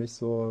wirklich für mich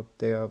so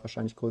der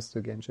wahrscheinlich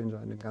größte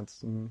Gamechanger in dem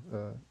ganzen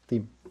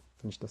Theme,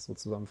 wenn ich das so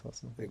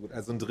zusammenfasse. Sehr gut,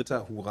 also ein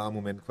dritter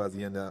Hurra-Moment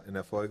quasi in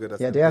der Folge. Das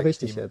Ja, der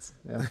richtig jetzt.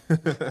 Ja.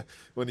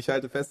 Und ich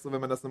halte fest, so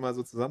wenn man das nochmal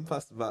so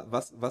zusammenfasst,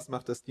 was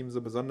macht das Team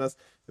so besonders?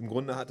 Im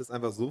Grunde hat es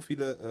einfach so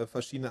viele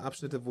verschiedene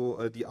Abschnitte,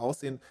 wo die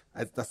aussehen,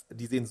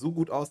 die sehen so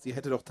gut aus, die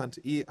hätte doch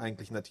Tante E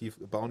eigentlich nativ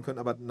bauen können.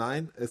 Aber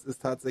nein, es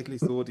ist tatsächlich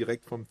so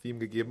direkt vom Theme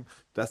gegeben.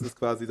 Das ist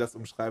quasi, das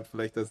umschreibt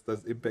vielleicht das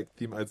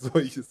Impact-Team als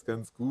solches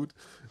ganz gut.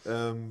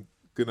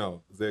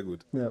 Genau, sehr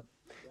gut. Ja.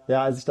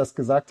 Ja, als ich das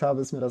gesagt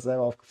habe, ist mir das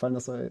selber aufgefallen,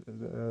 dass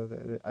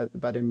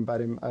bei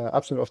dem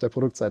Abschnitt auf der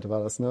Produktseite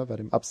war das, ne? Bei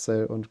dem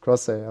Upsell- und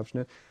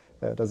Cross-Sell-Abschnitt,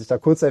 dass ich da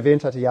kurz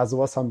erwähnt hatte, ja,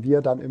 sowas haben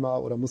wir dann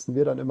immer oder mussten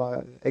wir dann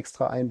immer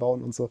extra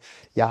einbauen und so.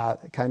 Ja,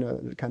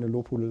 keine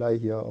Lobhudelei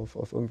hier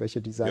auf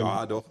irgendwelche Design.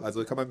 Ja, doch,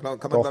 also kann man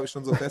glaube ich,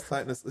 schon so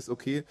festhalten, es ist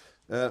okay.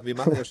 Wir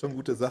machen ja schon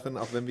gute Sachen,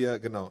 auch wenn wir,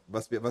 genau,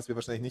 was wir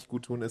wahrscheinlich nicht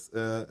gut tun, ist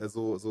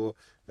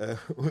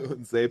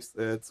uns selbst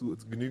zu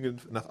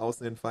genügend nach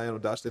außen hin feiern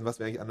und darstellen, was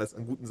wir eigentlich anders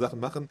an guten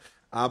Sachen machen.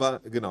 Aber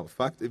genau,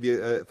 Fakt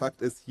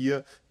ist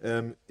hier,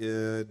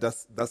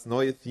 das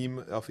neue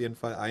Theme auf jeden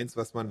Fall eins,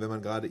 was man, wenn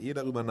man gerade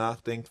darüber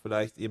nachdenkt,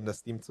 vielleicht eben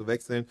das Theme zu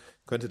wechseln,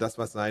 könnte das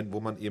was sein, wo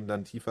man eben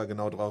dann tiefer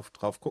genau drauf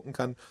gucken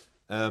kann.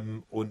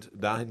 Und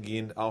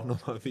dahingehend auch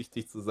nochmal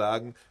wichtig zu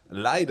sagen,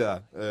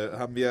 leider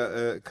haben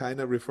wir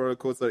keine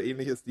Referral-Codes oder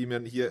ähnliches, die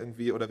man hier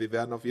irgendwie, oder wir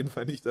werden auf jeden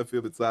Fall nicht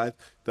dafür bezahlt,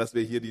 dass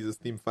wir hier dieses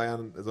Team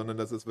feiern, sondern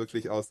das ist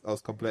wirklich aus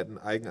kompletten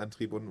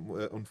Eigenantrieb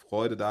und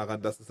Freude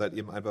daran, dass es halt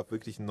eben einfach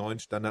wirklich einen neuen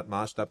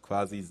Standardmaßstab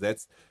quasi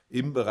setzt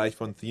im Bereich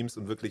von Themes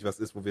und wirklich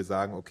was ist, wo wir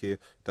sagen, okay,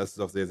 das ist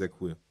auch sehr, sehr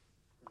cool.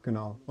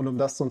 Genau. Und um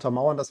das zu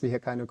untermauern, dass wir hier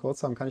keine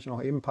Codes haben, kann ich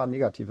noch eben ein paar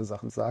negative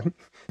Sachen sagen.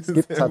 Es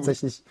gibt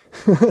tatsächlich,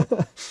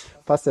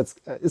 passt jetzt,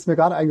 ist mir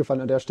gerade eingefallen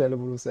an der Stelle,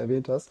 wo du es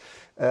erwähnt hast.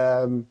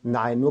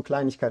 Nein, nur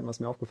Kleinigkeiten, was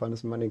mir aufgefallen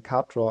ist, wenn man den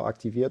Card Draw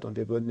aktiviert, und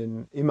wir würden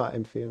den immer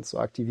empfehlen zu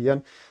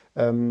aktivieren,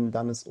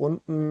 dann ist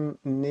unten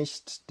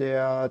nicht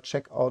der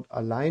Checkout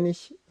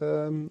alleinig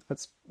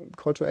als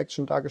Call to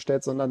Action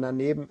dargestellt, sondern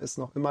daneben ist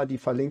noch immer die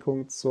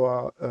Verlinkung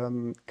zur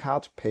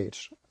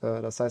Card-Page.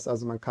 Das heißt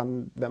also, man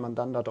kann, wenn man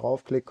dann da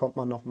draufklickt, kommt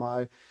man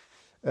nochmal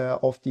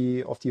auf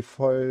die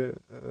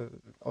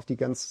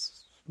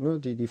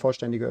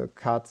vollständige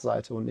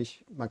Card-Seite und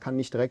nicht, man kann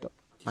nicht direkt,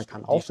 man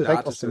kann auch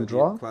direkt aus dem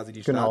Draw. Quasi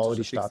die genau,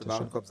 die statische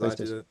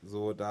Warenkorbseite, richtig.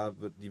 so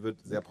die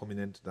wird sehr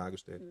prominent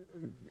dargestellt.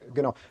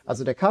 Genau,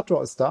 also der Card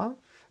Draw ist da.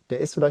 Der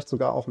ist vielleicht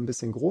sogar auch ein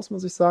bisschen groß,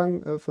 muss ich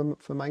sagen,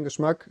 für meinen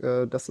Geschmack.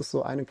 Das ist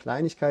so eine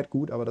Kleinigkeit,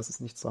 gut, aber das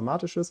ist nichts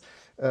Dramatisches.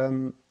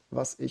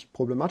 Was ich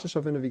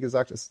problematischer finde, wie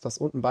gesagt, ist, dass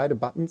unten beide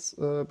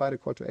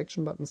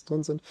Call-to-Action-Buttons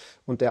drin sind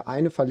und der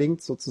eine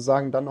verlinkt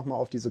sozusagen dann nochmal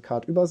auf diese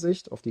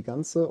Card-Übersicht, auf die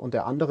ganze, und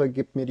der andere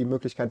gibt mir die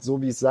Möglichkeit, so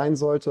wie es sein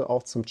sollte,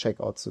 auch zum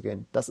Checkout zu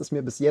gehen. Das ist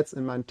mir bis jetzt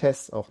in meinen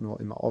Tests auch nur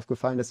immer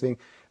aufgefallen, deswegen,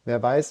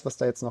 wer weiß, was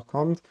da jetzt noch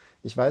kommt.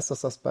 Ich weiß, dass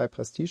das bei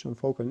Prestige und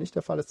Focal nicht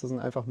der Fall ist, das sind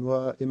einfach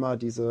nur immer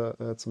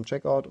diese zum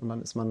Checkout und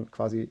dann ist man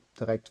quasi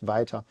direkt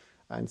weiter.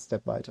 Einen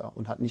Step weiter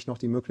und hat nicht noch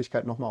die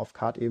Möglichkeit, nochmal auf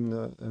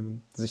Card-Ebene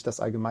sich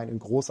das allgemein in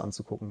groß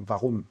anzugucken.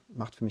 Warum?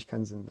 Macht für mich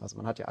keinen Sinn. Also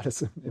man hat ja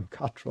alles im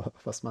Card-Draw,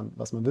 was man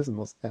wissen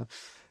muss. Ja.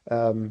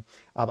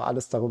 Aber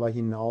alles darüber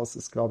hinaus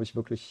ist, glaube ich,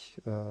 wirklich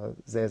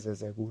sehr, sehr,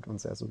 sehr gut und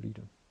sehr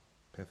solide.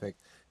 Perfekt.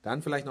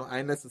 Dann vielleicht noch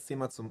ein letztes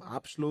Thema zum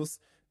Abschluss.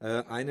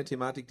 Eine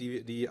Thematik,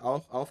 die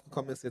auch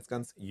aufgekommen ist, jetzt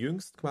ganz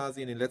jüngst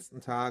quasi in den letzten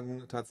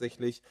Tagen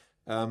tatsächlich,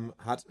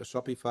 hat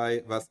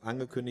Shopify was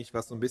angekündigt,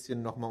 was so ein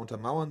bisschen nochmal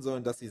untermauern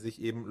soll, dass sie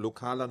sich eben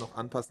lokaler noch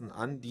anpassen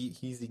an die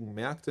hiesigen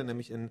Märkte,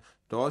 nämlich in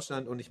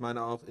Deutschland und ich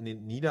meine auch in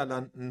den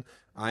Niederlanden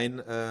ein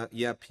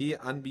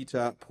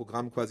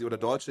ERP-Anbieterprogramm quasi oder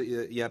deutsche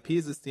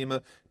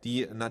ERP-Systeme,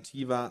 die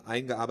nativer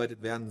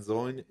eingearbeitet werden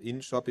sollen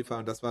in Shopify.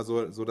 Und das war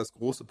so das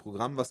große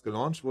Programm, was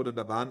gelauncht wurde.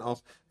 Da waren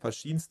auch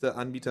verschiedenste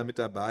Anbieter mit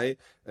dabei.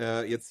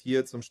 Jetzt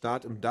hier zum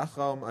Start im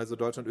Dachraum, also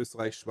Deutschland,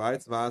 Österreich,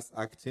 Schweiz, war es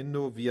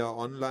Actindo, Via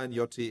Online,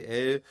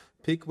 JTL,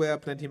 Pickware,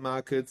 Plenty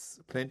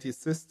Markets, Plenty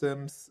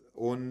Systems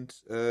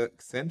und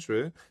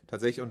Central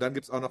tatsächlich. Und dann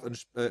gibt es auch noch in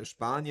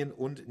Spanien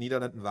und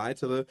Niederlanden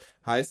weitere.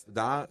 Heißt,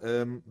 da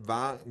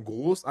war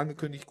groß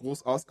angekündigt,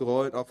 groß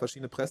ausgerollt, auch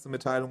verschiedene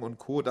Pressemitteilungen und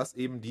Co., dass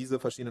eben diese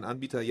verschiedenen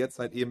Anbieter jetzt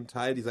halt eben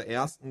Teil dieser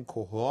ersten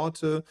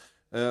Kohorte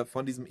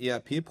von diesem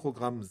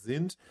ERP-Programm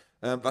sind.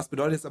 Was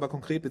bedeutet es aber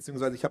konkret,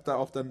 beziehungsweise ich habe da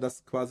auch dann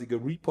das quasi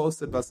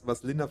gerepostet,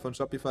 was Linda von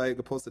Shopify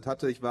gepostet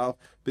hatte. Ich war auch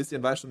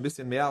weiß schon ein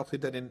bisschen mehr auch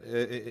hinter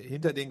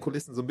den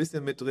Kulissen so ein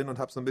bisschen mit drin und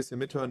habe so ein bisschen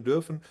mithören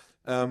dürfen.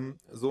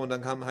 Und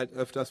dann kamen halt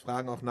öfters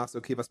Fragen auch nach, so,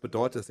 okay, was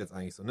bedeutet das jetzt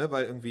eigentlich so, ne?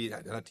 Weil irgendwie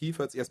nativ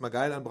hört sich erstmal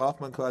geil an,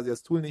 braucht man quasi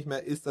das Tool nicht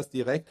mehr. Ist das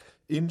direkt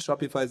in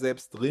Shopify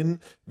selbst drin?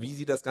 Wie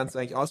sieht das Ganze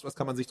eigentlich aus? Was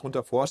kann man sich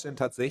darunter vorstellen?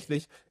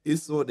 Tatsächlich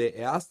ist so der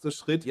erste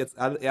Schritt jetzt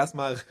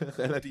erstmal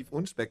relativ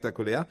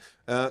unspektakulär.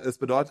 Es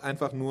bedeutet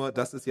einfach nur,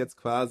 dass es jetzt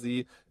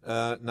quasi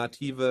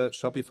native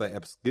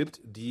Shopify-Apps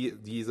gibt, die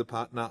diese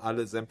Partner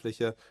alle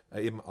sämtliche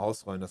eben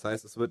ausrollen. Das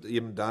heißt, es wird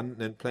eben dann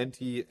einen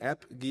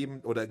Plenty-App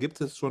geben oder gibt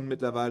es schon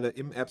mittlerweile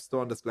im App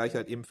Store und das gleiche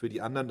halt eben für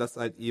die anderen, dass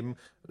halt eben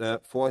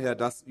vorher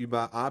das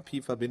über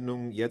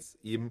API-Verbindungen jetzt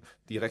eben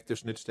direkte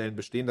Schnittstellen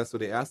bestehen. Das ist so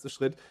der erste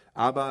Schritt.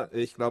 Aber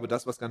ich glaube,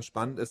 das, was ganz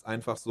spannend ist,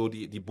 einfach so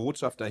die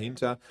Botschaft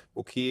dahinter,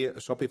 okay,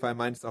 Shopify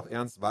meint es auch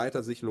ernst,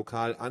 weiter sich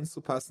lokal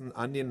anzupassen,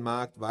 an den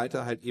Markt,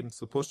 weiter halt eben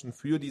zu pushen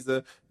für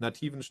diese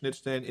nativen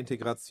Schnittstellen,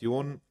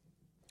 Integration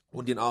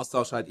und den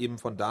Austausch halt eben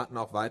von Daten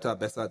auch weiter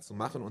besser zu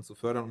machen und zu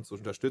fördern und zu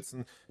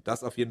unterstützen.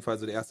 Das ist auf jeden Fall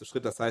so der erste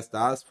Schritt. Das heißt,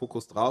 da ist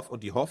Fokus drauf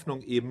und die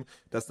Hoffnung eben,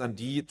 dass dann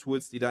die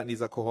Tools, die da in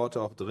dieser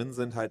Kohorte auch drin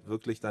sind, halt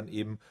wirklich dann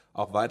eben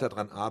auch weiter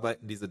dran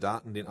arbeiten,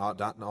 den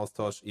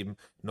Datenaustausch eben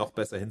noch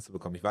besser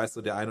hinzubekommen. Ich weiß,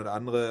 so der ein oder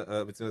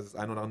andere, beziehungsweise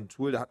das ein oder andere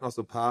Tool, der hat noch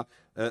so ein paar,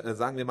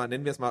 sagen wir mal,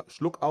 nennen wir es mal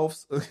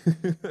Schluckaufs, um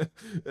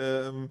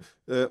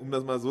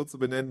das mal so zu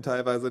benennen,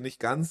 teilweise nicht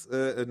ganz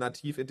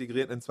nativ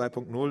integriert in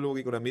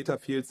 2.0-Logik oder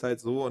Metafields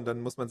halt so und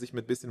dann muss man sich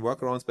mit ein bisschen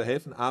Workarounds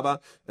behelfen, aber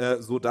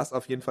so das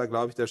auf jeden Fall,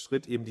 glaube ich, der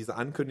Schritt, eben diese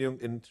Ankündigung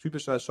in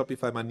typischer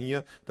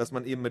Shopify-Manier, dass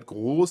man eben mit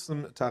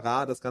großem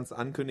Tara das Ganze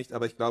ankündigt,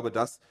 aber ich glaube,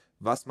 das,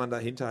 was man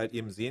dahinter halt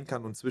eben sehen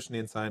kann und zwischen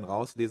den Zeilen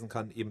rauslesen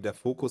kann, eben der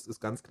Fokus ist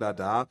ganz klar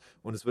da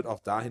und es wird auch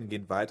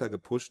dahingehend weiter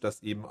gepusht,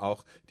 dass eben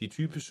auch die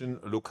typischen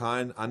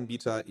lokalen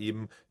Anbieter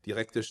eben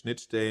direkte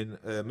Schnittstellen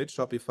mit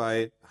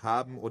Shopify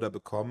haben oder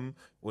bekommen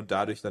und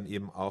dadurch dann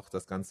eben auch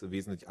das Ganze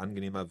wesentlich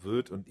angenehmer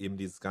wird und eben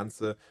dieses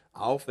ganze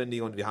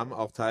Aufwendige und wir haben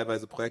auch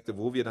teilweise Projekte,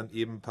 wo wir dann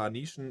eben ein paar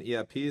Nischen,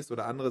 ERPs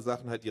oder andere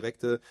Sachen halt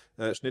direkte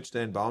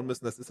Schnittstellen bauen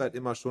müssen. Das ist halt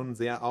immer schon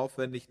sehr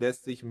aufwendig,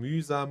 lästig,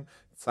 mühsam,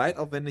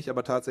 zeitaufwendig,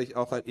 aber tatsächlich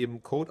auch halt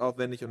eben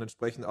codeaufwendig und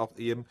entsprechend auch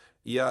eben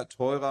eher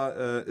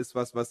teurer ist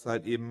was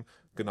halt eben,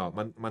 genau,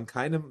 man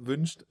keinem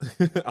wünscht,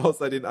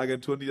 außer den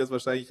Agenturen, die das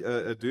wahrscheinlich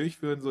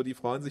durchführen, so die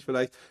freuen sich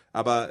vielleicht,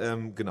 aber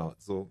genau,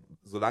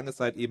 solange es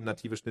halt eben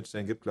native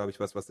Schnittstellen gibt, glaube ich,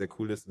 was sehr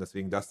cool ist und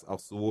deswegen das auch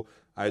so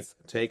als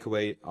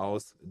Takeaway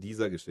aus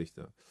dieser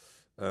Geschichte.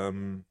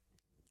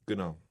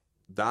 Genau.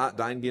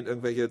 Dahingehend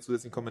irgendwelche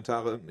zusätzlichen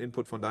Kommentare,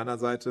 Input von deiner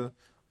Seite?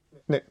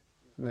 Nee,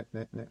 nee.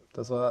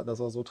 Das war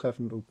so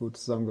treffend und gut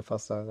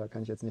zusammengefasst, da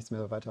kann ich jetzt nichts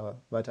mehr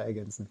weiter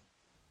ergänzen.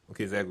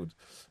 Okay, sehr gut.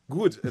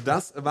 Gut,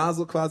 das war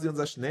so quasi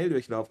unser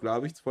Schnelldurchlauf,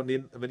 glaube ich,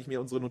 wenn ich mir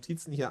unsere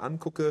Notizen hier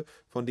angucke,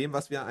 von dem,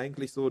 was wir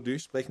eigentlich so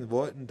durchsprechen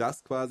wollten,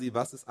 das quasi,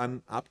 was es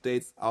an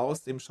Updates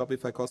aus dem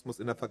Shopify-Kosmos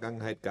in der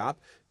Vergangenheit gab.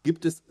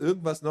 Gibt es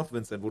irgendwas noch,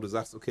 Vincent, wo du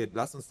sagst, okay,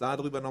 lass uns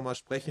darüber nochmal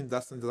sprechen,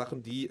 das sind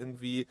Sachen, die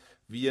irgendwie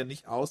wir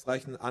nicht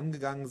ausreichend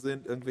angegangen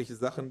sind, irgendwelche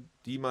Sachen,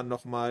 die man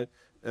nochmal,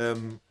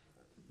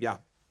 ja,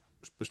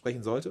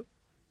 besprechen sollte?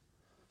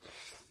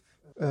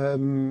 Ja,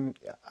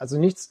 also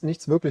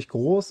nichts wirklich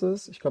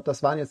Großes. Ich glaube,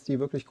 das waren jetzt die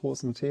wirklich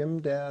großen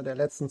Themen der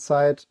letzten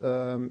Zeit.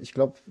 Ich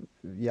glaube,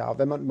 ja,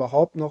 wenn man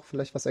überhaupt noch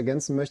vielleicht was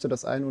ergänzen möchte,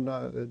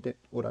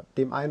 oder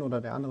dem einen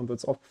oder der anderen wird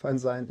es aufgefallen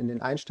sein, in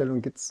den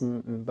Einstellungen gibt es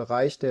einen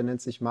Bereich, der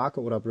nennt sich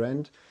Marke oder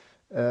Brand.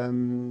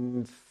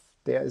 Ähm,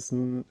 Der ist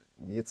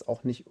jetzt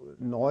auch nicht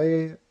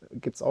neu,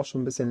 gibt es auch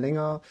schon ein bisschen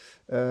länger,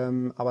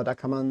 aber da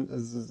kann man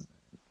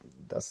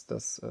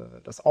das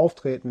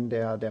Auftreten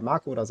der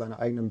Marke oder seiner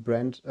eigenen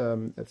Brand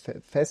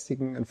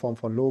festigen in Form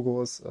von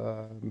Logos,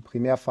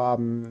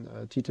 Primärfarben,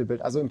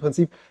 Titelbild. Also im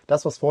Prinzip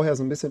das, was vorher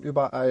so ein bisschen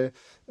überall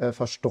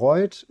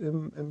verstreut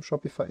im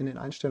Shopify in den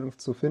Einstellungen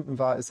zu finden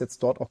war, ist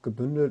jetzt dort auch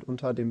gebündelt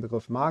unter dem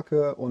Begriff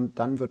Marke und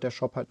dann wird der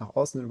Shop halt nach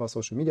außen über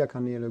Social Media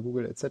Kanäle,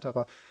 Google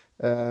etc.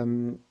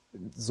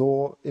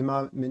 so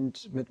immer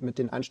mit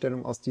den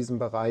Einstellungen aus diesem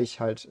Bereich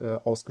halt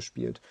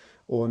ausgespielt.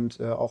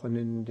 Und auch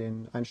in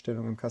den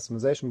Einstellungen im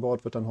Customization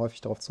Board wird dann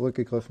häufig darauf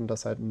zurückgegriffen,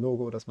 dass halt ein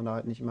Logo, dass man da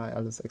halt nicht immer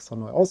alles extra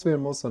neu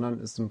auswählen muss, sondern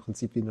ist im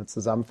Prinzip wie eine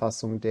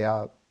Zusammenfassung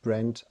der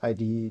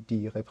Brand-ID,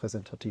 die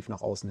repräsentativ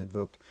nach außen hin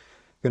wirkt.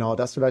 Genau,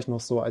 das vielleicht noch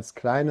so als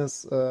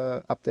kleines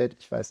Update.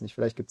 Ich weiß nicht,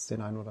 vielleicht gibt es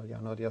den einen oder die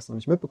andere, die das noch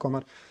nicht mitbekommen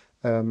hat.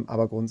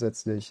 Aber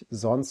grundsätzlich,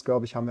 sonst,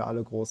 glaube ich, haben wir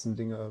alle großen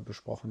Dinge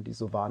besprochen, die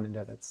so waren in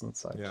der letzten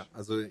Zeit. Ja,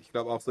 also ich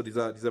glaube auch so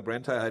dieser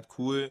Brandteil halt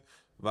cool,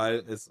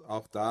 weil es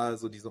auch da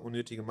so diese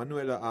unnötige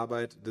manuelle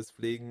Arbeit des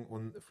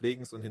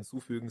Pflegens und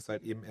Hinzufügens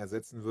halt eben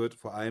ersetzen wird.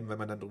 Vor allem, wenn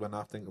man dann drüber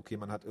nachdenkt, okay,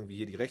 man hat irgendwie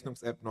hier die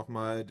Rechnungs-App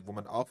nochmal, wo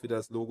man auch wieder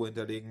das Logo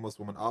hinterlegen muss,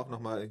 wo man auch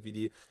nochmal irgendwie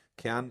die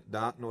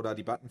Kerndaten oder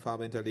die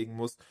Buttonfarbe hinterlegen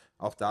muss.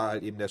 Auch da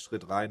halt eben der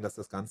Schritt rein, dass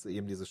das Ganze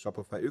eben dieses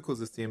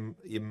Shopify-Ökosystem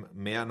eben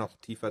mehr noch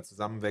tiefer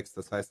zusammenwächst.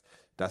 Das heißt,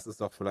 das ist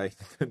doch vielleicht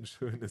ein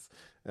schönes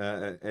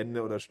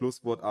Ende oder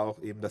Schlusswort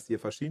auch eben, dass hier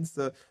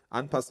verschiedenste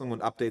Anpassungen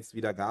und Updates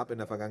wieder gab in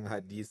der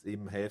Vergangenheit, die es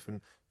eben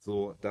helfen,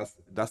 so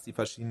dass die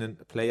verschiedenen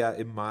Player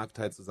im Markt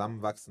halt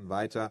zusammenwachsen,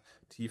 weiter,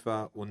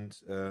 tiefer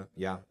und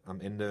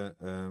am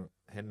Ende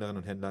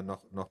Händlerinnen und Händler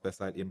noch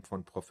besser halt eben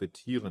von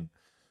profitieren.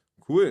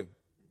 Cool.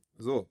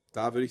 So,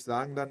 da würde ich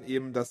sagen dann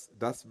eben, das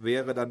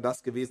wäre dann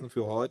das gewesen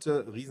für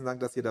heute. Riesendank,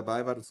 dass ihr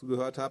dabei wart und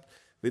zugehört habt.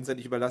 Vincent,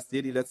 ich überlasse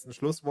dir die letzten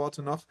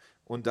Schlussworte noch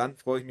und dann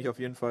freue ich mich auf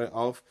jeden Fall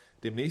auf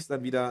demnächst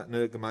dann wieder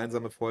eine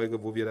gemeinsame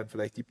Folge, wo wir dann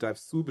vielleicht Deep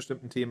Dives zu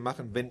bestimmten Themen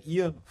machen. Wenn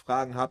ihr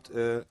Fragen habt,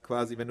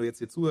 quasi, wenn du jetzt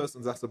hier zuhörst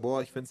und sagst so,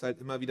 boah, ich finde es halt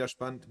immer wieder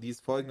spannend,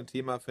 dieses folgende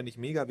Thema finde ich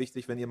mega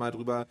wichtig, wenn ihr mal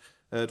drüber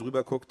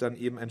guckt, dann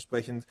eben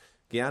entsprechend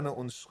gerne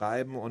uns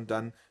schreiben und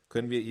dann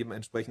können wir eben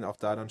entsprechend auch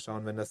da dann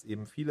schauen, wenn das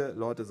eben viele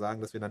Leute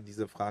sagen, dass wir dann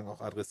diese Fragen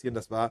auch adressieren.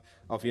 Das war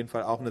auf jeden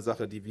Fall auch eine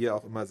Sache, die wir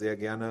auch immer sehr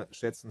gerne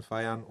schätzen,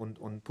 feiern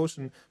und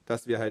pushen,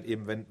 dass wir halt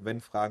eben,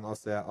 wenn Fragen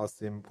aus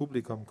dem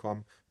Publikum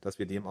kommen, dass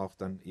wir dem auch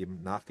dann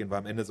eben nachgehen, weil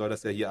am Ende soll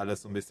das ja hier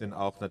alles so ein bisschen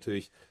auch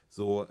natürlich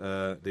so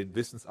den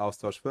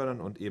Wissensaustausch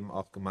fördern und eben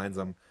auch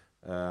gemeinsam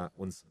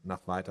uns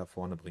nach weiter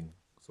vorne bringen.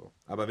 So.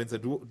 Aber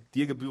Vincent,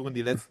 dir gebühren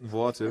die letzten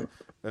Worte.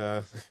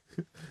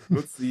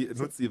 Nutz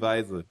sie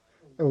weise.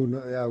 Oh,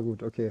 ja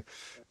gut, okay.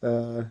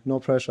 No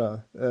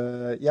pressure.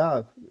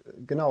 Ja,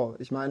 genau.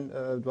 Ich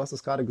meine, du hast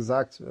es gerade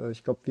gesagt.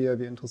 Ich glaube,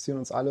 wir interessieren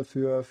uns alle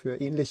für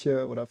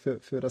ähnliche oder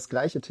für das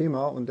gleiche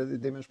Thema und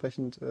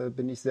dementsprechend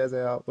bin ich sehr,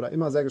 sehr oder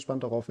immer sehr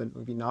gespannt darauf, wenn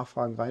irgendwie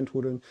Nachfragen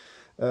reintrudeln.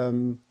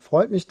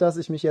 Freut mich, dass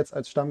ich mich jetzt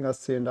als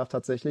Stammgast zählen darf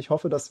tatsächlich.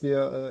 Hoffe, dass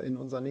wir in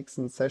unseren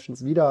nächsten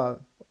Sessions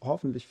wieder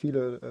hoffentlich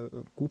viele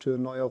gute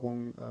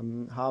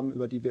Neuerungen haben,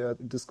 über die wir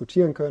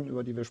diskutieren können,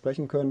 über die wir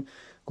sprechen können.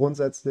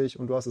 Grundsätzlich,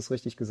 und du hast es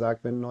richtig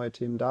gesagt, wenn neue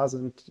Themen da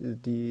sind,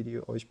 die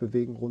euch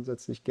bewegen,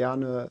 grundsätzlich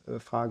gerne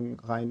Fragen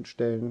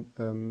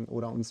reinstellen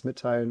oder uns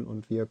mitteilen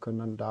und wir können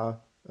dann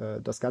da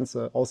das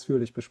Ganze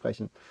ausführlich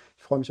besprechen.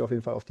 Ich freue mich auf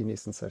jeden Fall auf die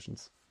nächsten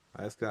Sessions.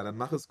 Alles klar, dann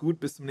mach es gut,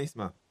 bis zum nächsten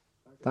Mal.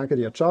 Danke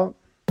dir, ciao.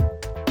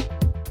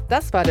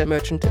 Das war der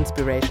Merchant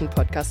Inspiration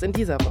Podcast in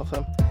dieser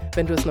Woche.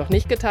 Wenn du es noch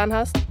nicht getan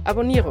hast,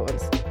 abonniere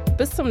uns.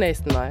 Bis zum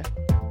nächsten Mal.